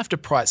going to have to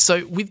price.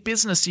 So with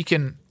business, you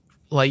can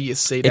lay your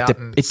seat out.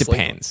 It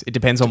depends. It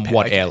depends on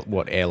what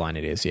airline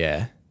it is.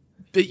 Yeah,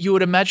 but you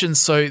would imagine.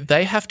 So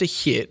they have to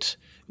hit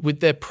with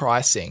their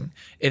pricing.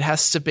 It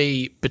has to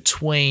be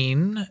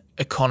between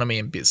economy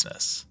and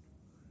business,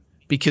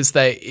 because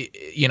they,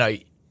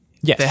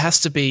 yes, there has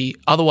to be.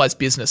 Otherwise,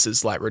 business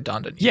is like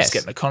redundant. You just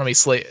get an economy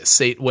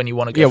seat when you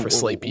want to go for a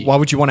sleep. Why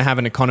would you want to have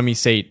an economy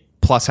seat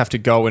plus have to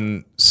go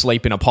and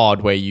sleep in a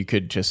pod where you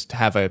could just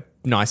have a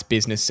nice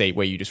business seat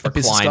where you just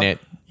recline it?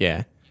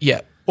 Yeah. Yeah.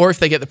 Or if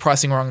they get the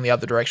pricing wrong in the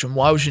other direction,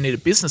 why would you need a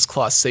business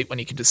class seat when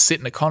you can just sit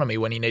in economy?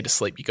 When you need to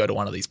sleep, you go to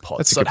one of these pods.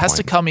 That's a So it good has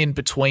to point. come in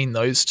between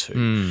those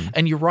two.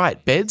 And you're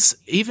right, beds,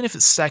 even if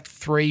it's stacked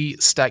 3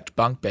 stacked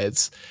bunk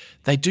beds,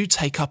 they do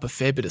take up a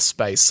fair bit of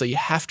space. So you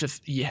have to,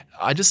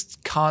 I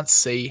just can't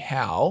see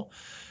how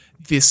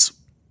this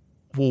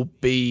will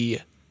be.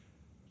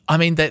 I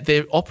mean,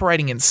 they're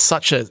operating in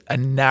such a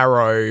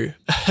narrow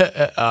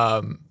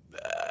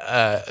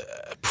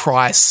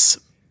price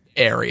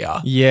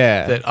area.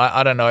 Yeah. That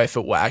I don't know if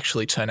it will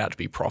actually turn out to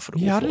be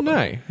profitable. Yeah, I for don't them.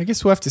 know. I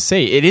guess we'll have to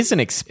see. It is an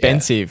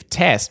expensive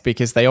test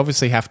because they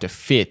obviously have to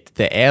fit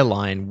the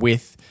airline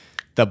with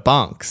the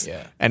bunks.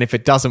 Yeah. And if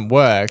it doesn't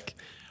work,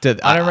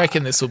 I don't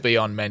reckon this will be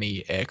on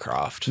many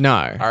aircraft.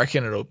 No. I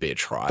reckon it'll be a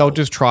trial. they'll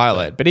just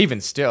trial it. But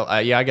even still,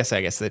 I guess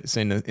it's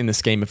in the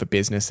scheme of a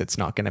business, it's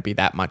not going to be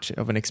that much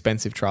of an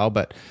expensive trial.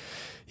 But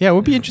yeah, it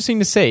would be interesting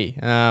to see.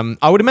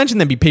 I would imagine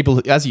there'd be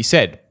people, as you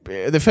said,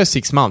 the first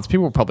 6 months,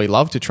 people would probably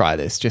love to try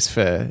this just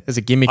as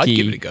a gimmicky. I'd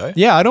give it a go.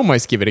 Yeah, I'd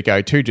almost give it a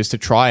go too, just to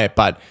try it.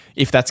 But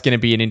if that's going to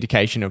be an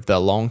indication of the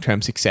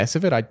long-term success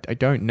of it, I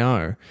don't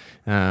know.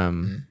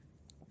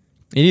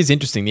 It is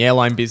interesting, the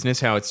airline business,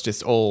 how it's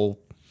just all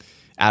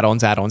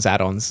add-ons.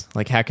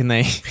 Like, how can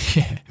they...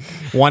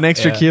 One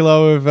extra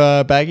kilo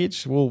of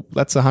baggage? Well,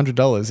 that's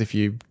 $100 if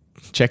you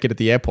check it at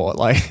the airport.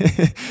 Like,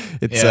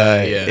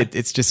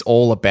 it's just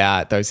all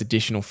about those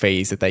additional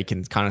fees that they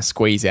can kind of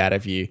squeeze out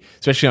of you,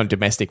 especially on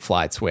domestic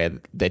flights where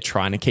they're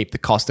trying to keep the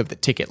cost of the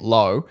ticket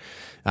low.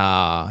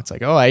 It's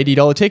like,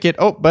 $80 ticket.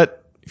 Oh,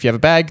 but if you have a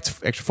bag,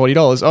 it's extra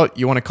 $40. Oh,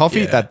 you want a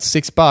coffee? Yeah. That's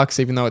 $6,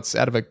 even though it's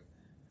out of a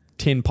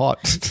tin pot.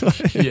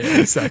 Yeah,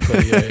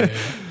 exactly.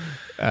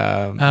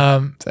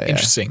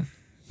 Interesting.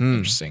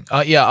 Interesting.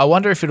 I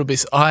wonder if it'll be.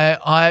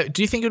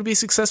 Do you think it'll be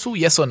successful?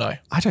 Yes or no?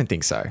 I don't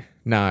think so.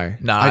 No.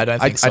 No, I don't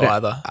think so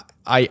either.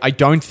 I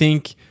don't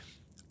think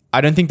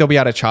they'll be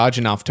able to charge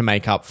enough to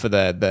make up for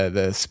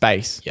the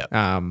space. Yep.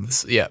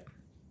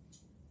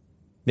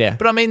 Yeah.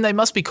 But I mean, they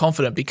must be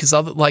confident because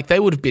they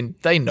would have been.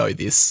 They know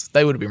this.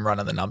 They would have been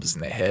running the numbers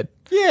in their head.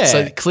 Yeah.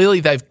 So clearly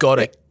they've got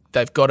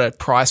a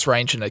price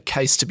range and a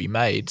case to be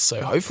made.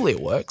 So hopefully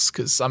it works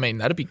because, I mean,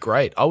 that'd be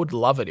great. I would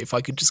love it if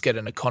I could just get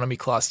an economy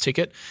class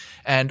ticket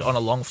and on a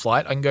long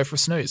flight, I can go for a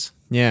snooze.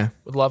 Yeah.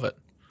 Would love it.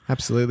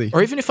 Absolutely.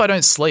 Or even if I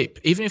don't sleep,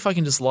 even if I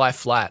can just lie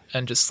flat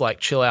and just like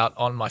chill out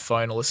on my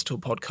phone or listen to a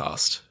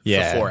podcast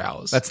for 4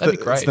 hours. That'd be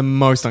great. That's the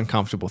most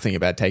uncomfortable thing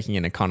about taking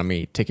an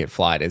economy ticket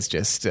flight is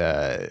just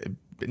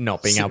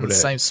not being Sit able in to... the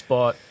same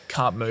spot,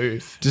 can't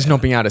move. Just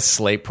not being able to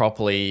sleep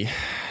properly.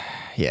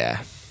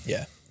 Yeah.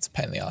 Yeah. It's a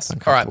pain in the ass. All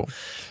Uncomfortable.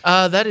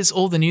 right. That is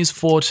all the news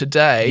for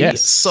today.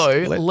 Yes.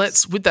 So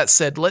with that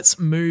said, let's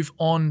move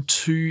on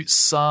to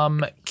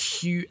some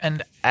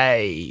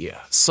Q&A.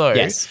 So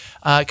Yes.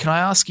 Can I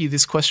ask you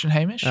this question,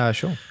 Hamish?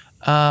 Sure.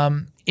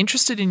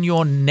 Interested in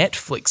your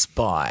Netflix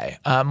buy.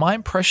 My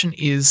impression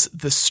is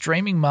the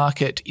streaming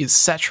market is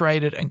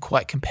saturated and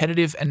quite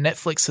competitive, and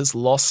Netflix has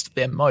lost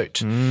their moat.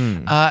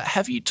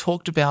 Have you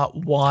talked about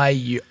why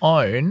you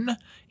own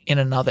in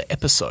another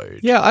episode?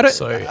 Yeah, I don't...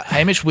 So,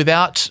 Hamish,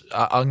 without...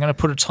 I'm going to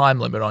put a time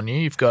limit on you.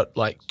 You've got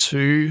like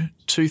 3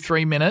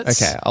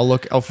 minutes. Okay, I'll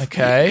look...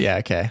 Okay. Yeah,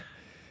 okay.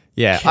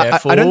 Yeah,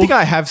 Careful. I don't think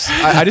I have...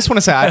 I just want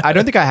to say, I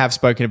don't think I have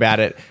spoken about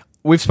it.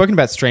 We've spoken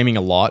about streaming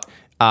a lot.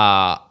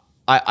 I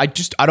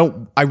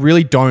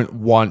really don't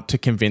want to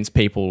convince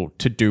people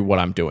to do what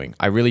I'm doing.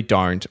 I really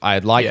don't. I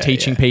like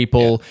teaching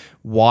people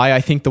why I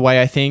think the way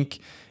I think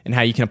and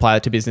how you can apply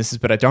that to businesses,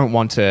 but I don't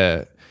want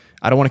to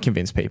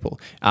convince people.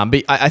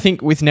 But I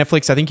think with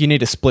Netflix, I think you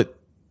need to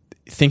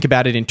think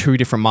about it in 2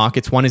 different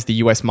markets. One is the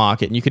US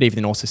market, and you could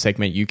even also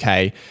segment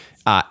UK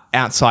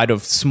outside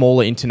of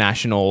smaller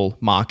international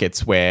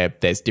markets where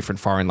there's different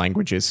foreign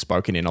languages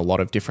spoken in a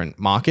lot of different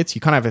markets. You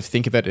kind of have to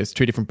think of it as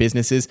 2 different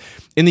businesses.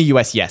 In the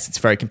US, yes, it's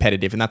very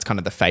competitive, and that's kind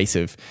of the face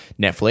of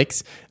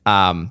Netflix.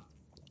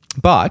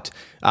 But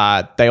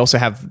they also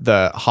have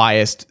the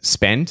highest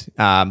spend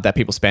that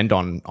people spend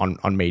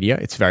on media.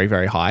 It's very,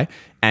 very high.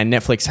 And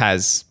Netflix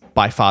has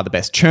by far the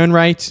best churn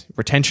rate,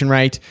 retention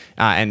rate,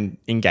 and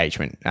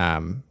engagement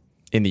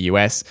in the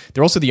US.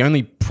 They're also the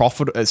only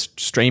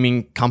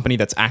streaming company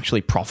that's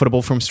actually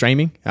profitable from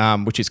streaming,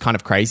 which is kind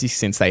of crazy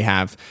since they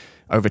have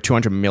over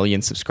 200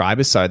 million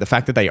subscribers. So the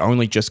fact that they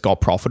only just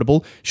got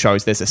profitable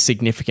shows there's a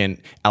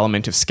significant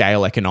element of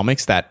scale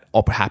economics that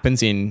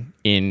happens in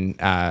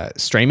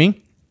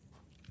streaming.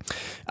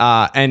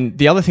 And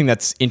the other thing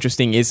that's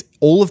interesting is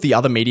all of the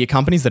other media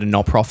companies that are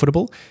not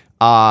profitable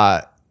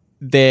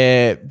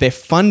they're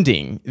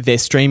funding their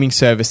streaming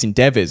service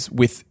endeavors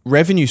with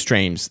revenue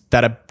streams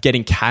that are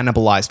getting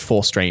cannibalized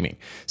for streaming.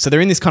 So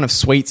they're in this kind of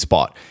sweet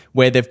spot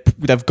where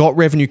they've got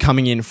revenue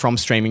coming in from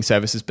streaming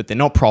services, but they're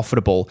not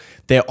profitable.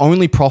 They're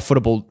only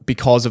profitable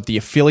because of the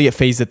affiliate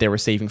fees that they're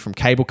receiving from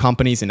cable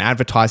companies and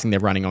advertising they're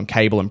running on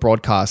cable and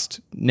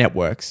broadcast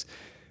networks.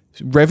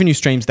 Revenue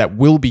streams that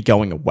will be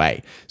going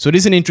away. So it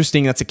is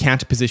that's a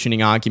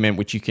counter-positioning argument,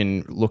 which you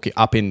can look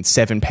up in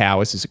 7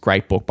 Powers. It's a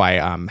great book by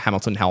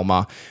Hamilton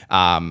Helmer.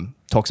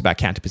 talks about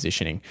counter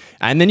positioning.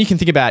 And then you can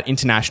think about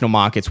international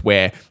markets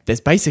where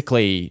there's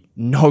basically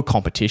no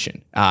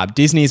competition.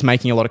 Disney is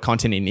making a lot of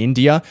content in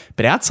India,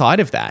 but outside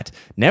of that,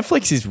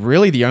 Netflix is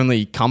really the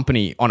only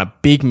company on a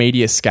big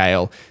media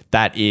scale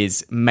that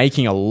is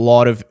making a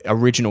lot of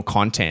original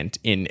content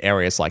in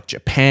areas like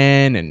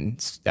Japan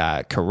and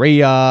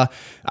Korea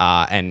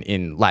and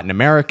in Latin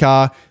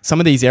America.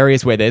 Some of these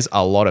areas where there's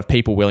a lot of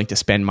people willing to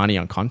spend money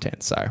on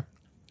content. So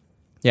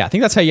yeah, I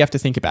think that's how you have to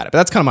think about it. But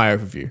that's kind of my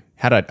overview.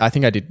 I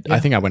think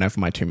I went over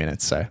my 2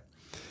 minutes. So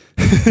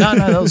no,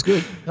 that was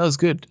good. That was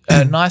good.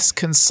 Nice,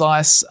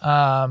 concise,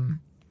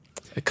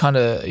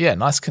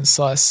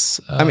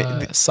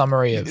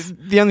 summary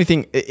of. The only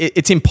thing,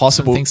 it's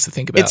impossible. Things to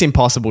think about. It's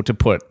impossible to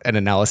put an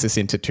analysis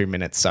into 2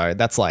 minutes. So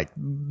that's like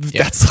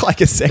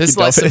a second. There's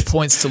like some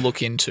points to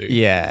look into.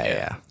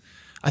 Yeah.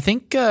 I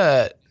think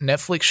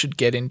Netflix should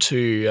get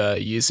into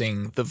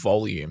using the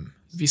volume.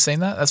 Have you seen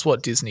that? That's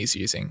what Disney's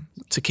using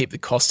to keep the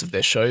cost of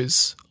their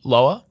shows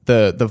lower.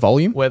 The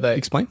volume? Where they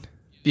explain?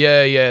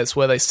 Yeah. It's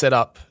where they set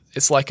up.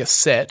 It's like a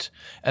set,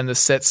 and the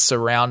set's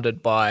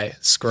surrounded by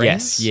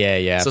screens.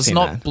 Yes. Yeah. So it's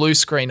not blue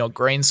screen or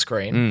green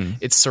screen.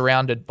 It's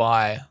surrounded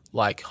by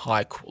like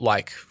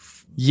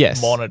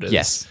monitors.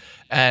 Yes.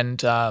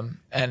 And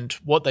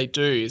what they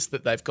do is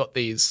that they've got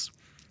these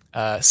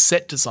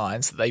set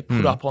designs that they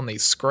put up on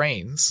these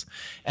screens,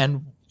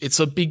 and it's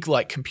a big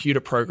like computer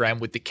program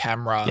with the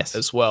camera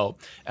as well.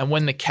 And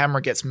when the camera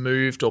gets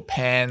moved or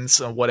pans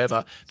or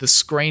whatever, the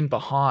screen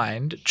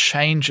behind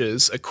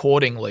changes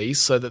accordingly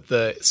so that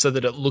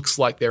it looks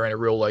like they're in a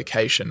real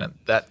location, and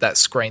that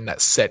screen, that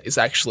set is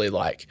actually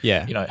like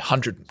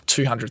 100,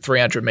 200,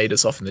 300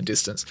 meters off in the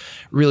distance.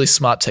 Really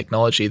smart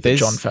technology that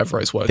Jon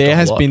Favreau's worked on. There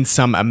has been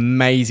some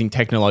amazing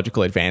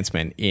technological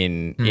advancement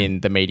in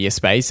the media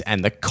space,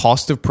 and the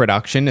cost of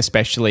production,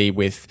 especially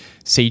with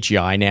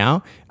CGI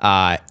now,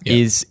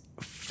 is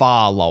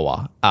far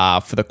lower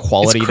for the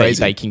quality that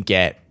they can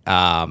get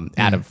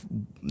out of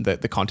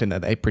the content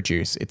that they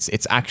produce.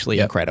 It's actually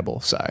incredible.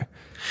 So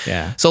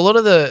yeah. So a lot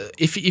of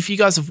if you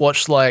guys have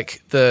watched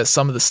like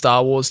some of the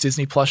Star Wars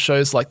Disney Plus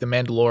shows like The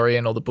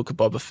Mandalorian or The Book of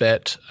Boba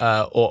Fett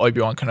or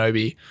Obi-Wan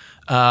Kenobi,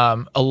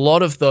 a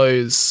lot of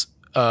those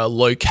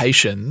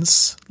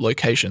locations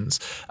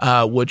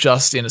were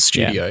just in a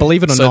studio.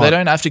 Believe it or not, so they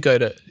don't have to go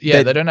to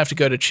they don't have to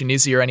go to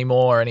Tunisia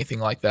anymore or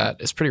anything like that.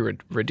 It's pretty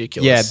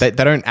ridiculous. Yeah,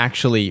 they don't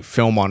actually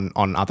film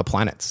on other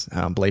planets.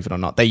 Believe it or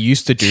not, they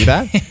used to do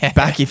that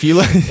back. If you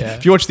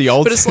watch the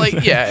old, but it's like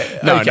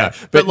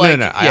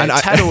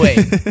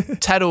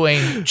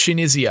Tatooine,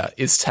 Tunisia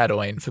is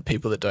Tatooine for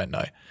people that don't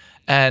know.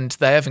 And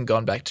they haven't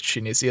gone back to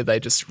Tunisia. They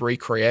just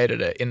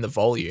recreated it in the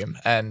volume,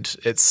 and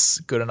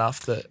it's good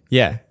enough that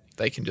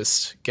they can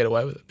just get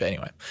away with it. But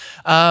anyway,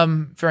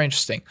 very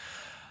interesting.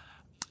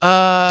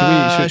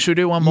 Should we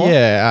do one more?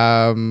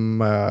 Yeah.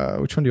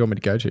 Which one do you want me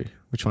to go to?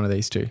 Which one of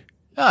these two?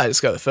 I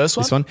just go the first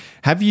one. This one.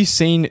 Have you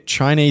seen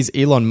Chinese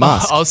Elon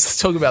Musk? I was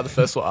talking about the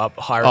first one up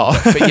higher.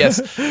 But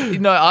yes.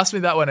 No, ask me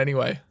that one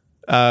anyway.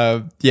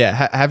 Have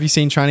you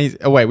seen Chinese?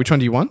 Oh, wait. Which one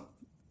do you want?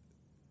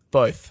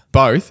 Both.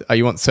 Both? Oh,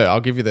 you want? So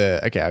I'll give you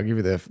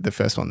the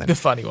first one then. The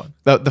funny one.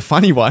 The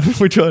funny one.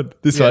 Which one?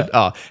 This one.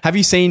 Oh, have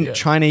you seen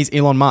Chinese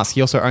Elon Musk?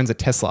 He also owns a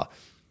Tesla.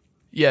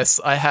 Yes,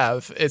 I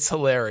have. It's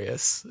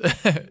hilarious.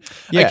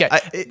 Okay,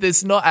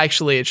 there's not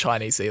actually a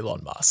Chinese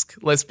Elon Musk.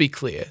 Let's be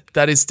clear.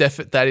 That is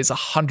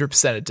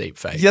 100% a deep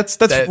fake. That's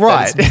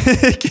right.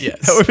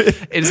 Yes,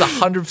 it is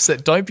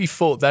 100%. Don't be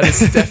fooled. That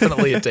is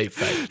definitely a deep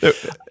fake.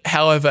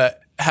 However,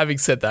 having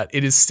said that,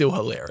 it is still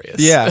hilarious.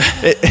 Yeah.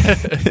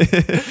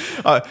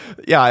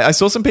 I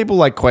saw some people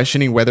like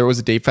questioning whether it was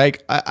a deepfake.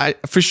 I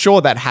for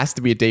sure that has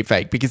to be a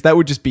deepfake, because that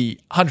would just be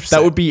 100%.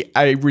 That would be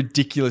a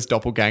ridiculous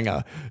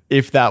doppelganger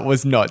if that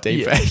was not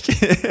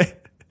deepfake. Yeah.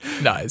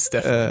 No, it's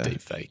definitely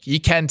deep fake. You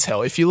can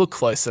tell. If you look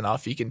close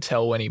enough, you can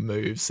tell when he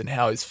moves and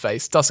how his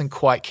face doesn't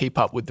quite keep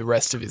up with the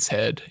rest of his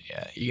head.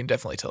 Yeah, you can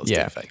definitely tell it's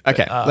deep fake.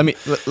 Okay, let me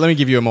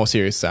give you a more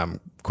serious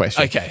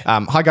question. Okay.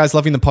 Hi guys,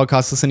 loving the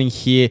podcast, listening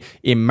here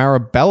in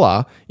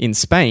Marabella in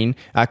Spain.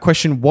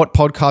 Question, what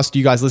podcast do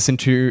you guys listen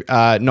to,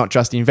 not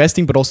just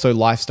investing, but also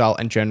lifestyle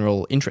and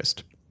general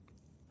interest?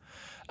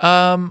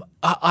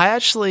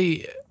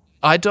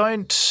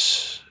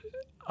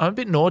 I'm a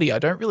bit naughty. I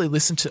don't really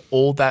listen to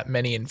all that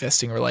many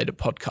investing related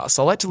podcasts.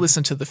 I like to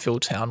listen to the Phil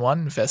Town one,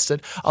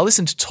 Invested. I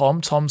listen to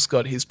Tom. Tom's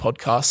got his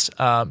podcast,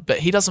 but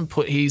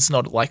he's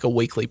not like a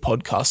weekly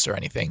podcast or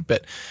anything,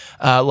 but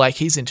like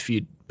he's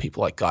interviewed people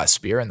like Guy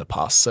Spear in the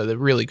past. So they're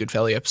really good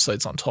value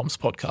episodes on Tom's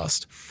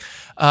podcast.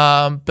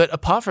 But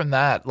apart from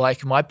that,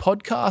 like my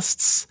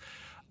podcasts,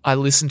 I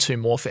listen to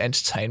more for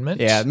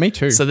entertainment. Yeah, me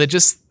too. So they're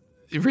just,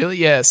 really?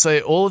 Yeah. So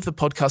all of the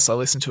podcasts I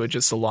listen to are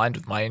just aligned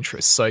with my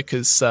interests. So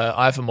because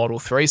I have a Model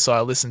 3, so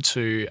I listen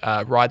to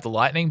Ride the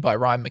Lightning by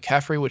Ryan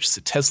McCaffrey, which is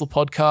a Tesla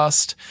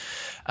podcast.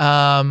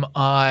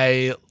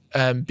 I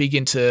am big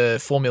into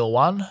Formula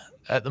One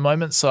at the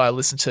moment, so I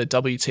listen to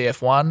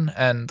WTF1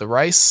 and The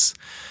Race.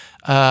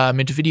 I'm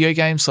into video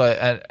games,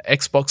 and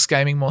Xbox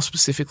gaming more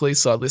specifically,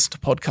 so I listen to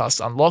Podcast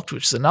Unlocked,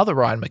 which is another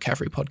Ryan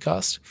McCaffrey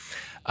podcast.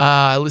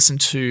 I listen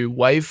to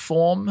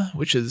Waveform,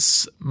 which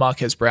is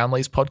Marquez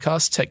Brownlee's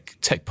podcast,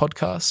 tech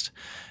podcast.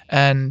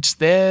 And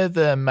they're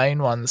the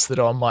main ones that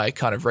are on my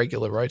kind of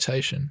regular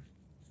rotation.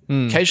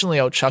 Occasionally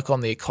I'll chuck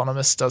on The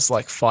Economist, does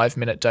like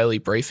 5-minute daily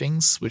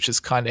briefings, which is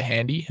kind of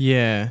handy.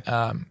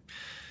 Yeah.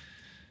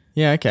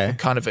 Yeah, okay.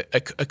 Kind of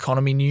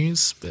economy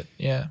news, but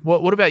yeah.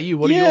 What about you?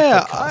 What are your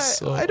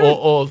podcasts? Or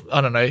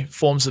I don't know,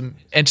 forms of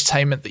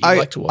entertainment that you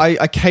like to watch? I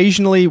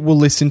occasionally will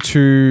listen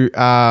to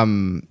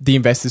the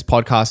Investors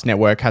Podcast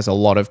Network has a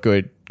lot of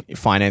good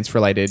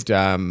finance-related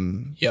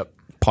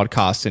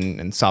podcasts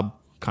and sub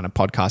kind of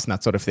podcasts and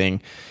that sort of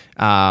thing.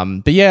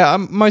 But yeah,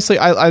 mostly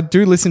I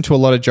do listen to a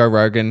lot of Joe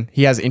Rogan.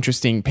 He has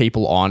interesting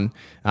people on.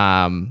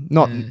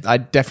 I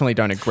definitely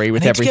don't agree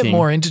with everything. To get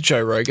more into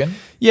Joe Rogan.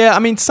 Yeah, I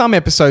mean, some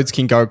episodes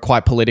can go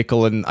quite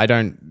political, and I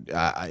don't,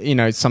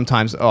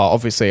 sometimes,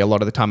 obviously, a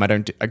lot of the time, I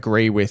don't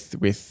agree with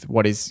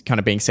what is kind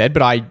of being said.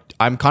 But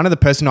I'm kind of the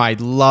person I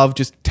love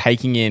just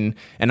taking in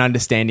and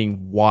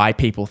understanding why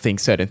people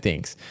think certain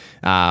things.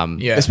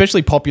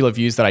 Especially popular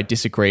views that I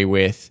disagree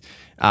with.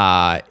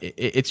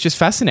 It's just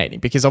fascinating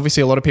because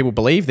obviously a lot of people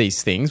believe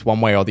these things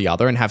one way or the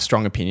other and have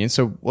strong opinions.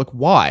 So like,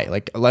 why?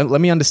 Like,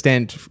 let me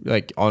understand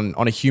like on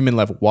a human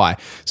level why.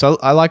 So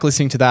I like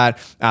listening to that.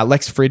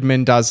 Lex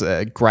Fridman does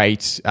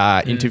great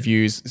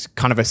interviews,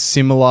 kind of a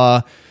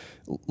similar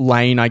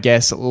lane, I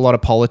guess. A lot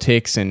of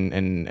politics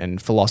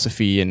and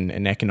philosophy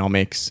and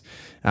economics.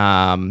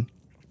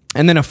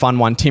 And then a fun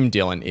one, Tim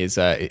Dillon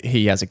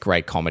he has a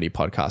great comedy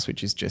podcast,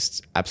 which is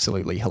just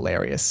absolutely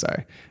hilarious.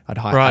 So I'd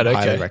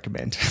highly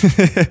recommend.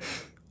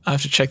 I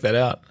have to check that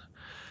out.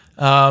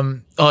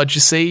 Did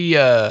you see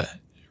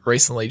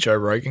recently Joe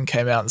Rogan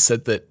came out and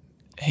said that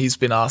he's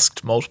been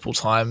asked multiple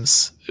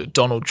times,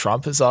 Donald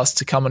Trump has asked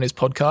to come on his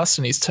podcast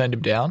and he's turned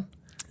him down?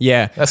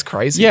 Yeah. That's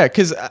crazy. Yeah,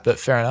 but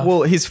fair enough.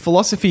 Well, his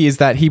philosophy is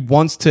that he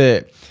wants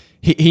to...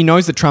 He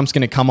knows that Trump's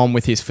going to come on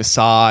with his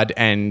facade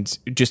and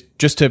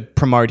just to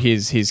promote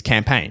his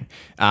campaign.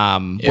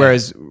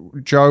 Whereas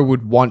Joe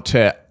would want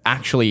to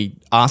actually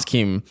ask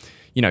him,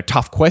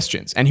 tough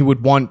questions, and he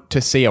would want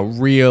to see a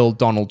real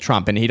Donald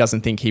Trump, and he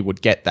doesn't think he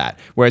would get that.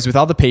 Whereas with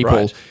other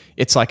people,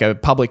 it's like a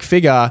public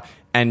figure,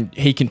 and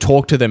he can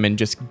talk to them and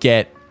just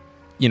get,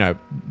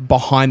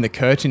 behind the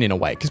curtain in a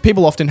way. Because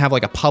people often have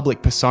like a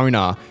public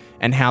persona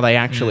and how they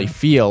actually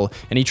feel,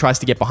 and he tries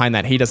to get behind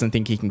that. He doesn't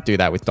think he can do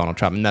that with Donald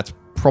Trump, and that's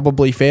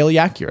probably fairly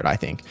accurate, I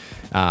think.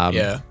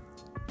 I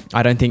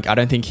don't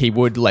think he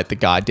would let the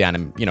guard down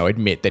and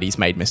admit that he's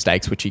made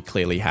mistakes, which he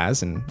clearly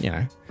has, and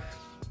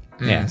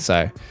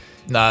so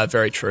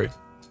very true,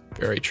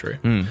 very true.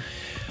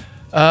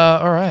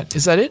 All right,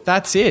 is that it?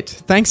 That's it.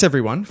 Thanks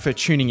everyone for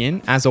tuning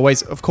in. As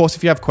always, of course,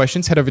 if you have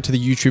questions, head over to the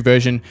YouTube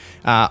version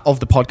of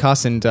the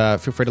podcast and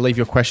feel free to leave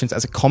your questions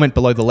as a comment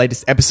below the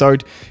latest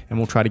episode, and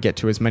we'll try to get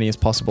to as many as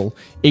possible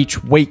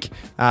each week.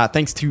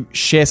 Thanks to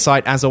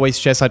ShareSite, as always,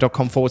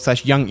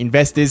 sharesite.com/young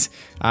investors.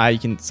 You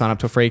can sign up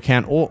to a free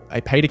account or a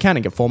paid account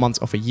and get 4 months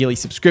off a yearly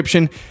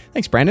subscription.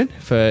 Thanks, Brandon,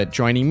 for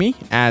joining me.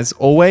 As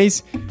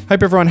always,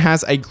 hope everyone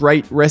has a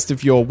great rest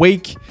of your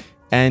week,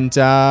 and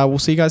we'll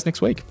see you guys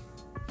next week.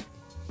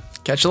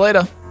 Catch you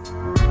later.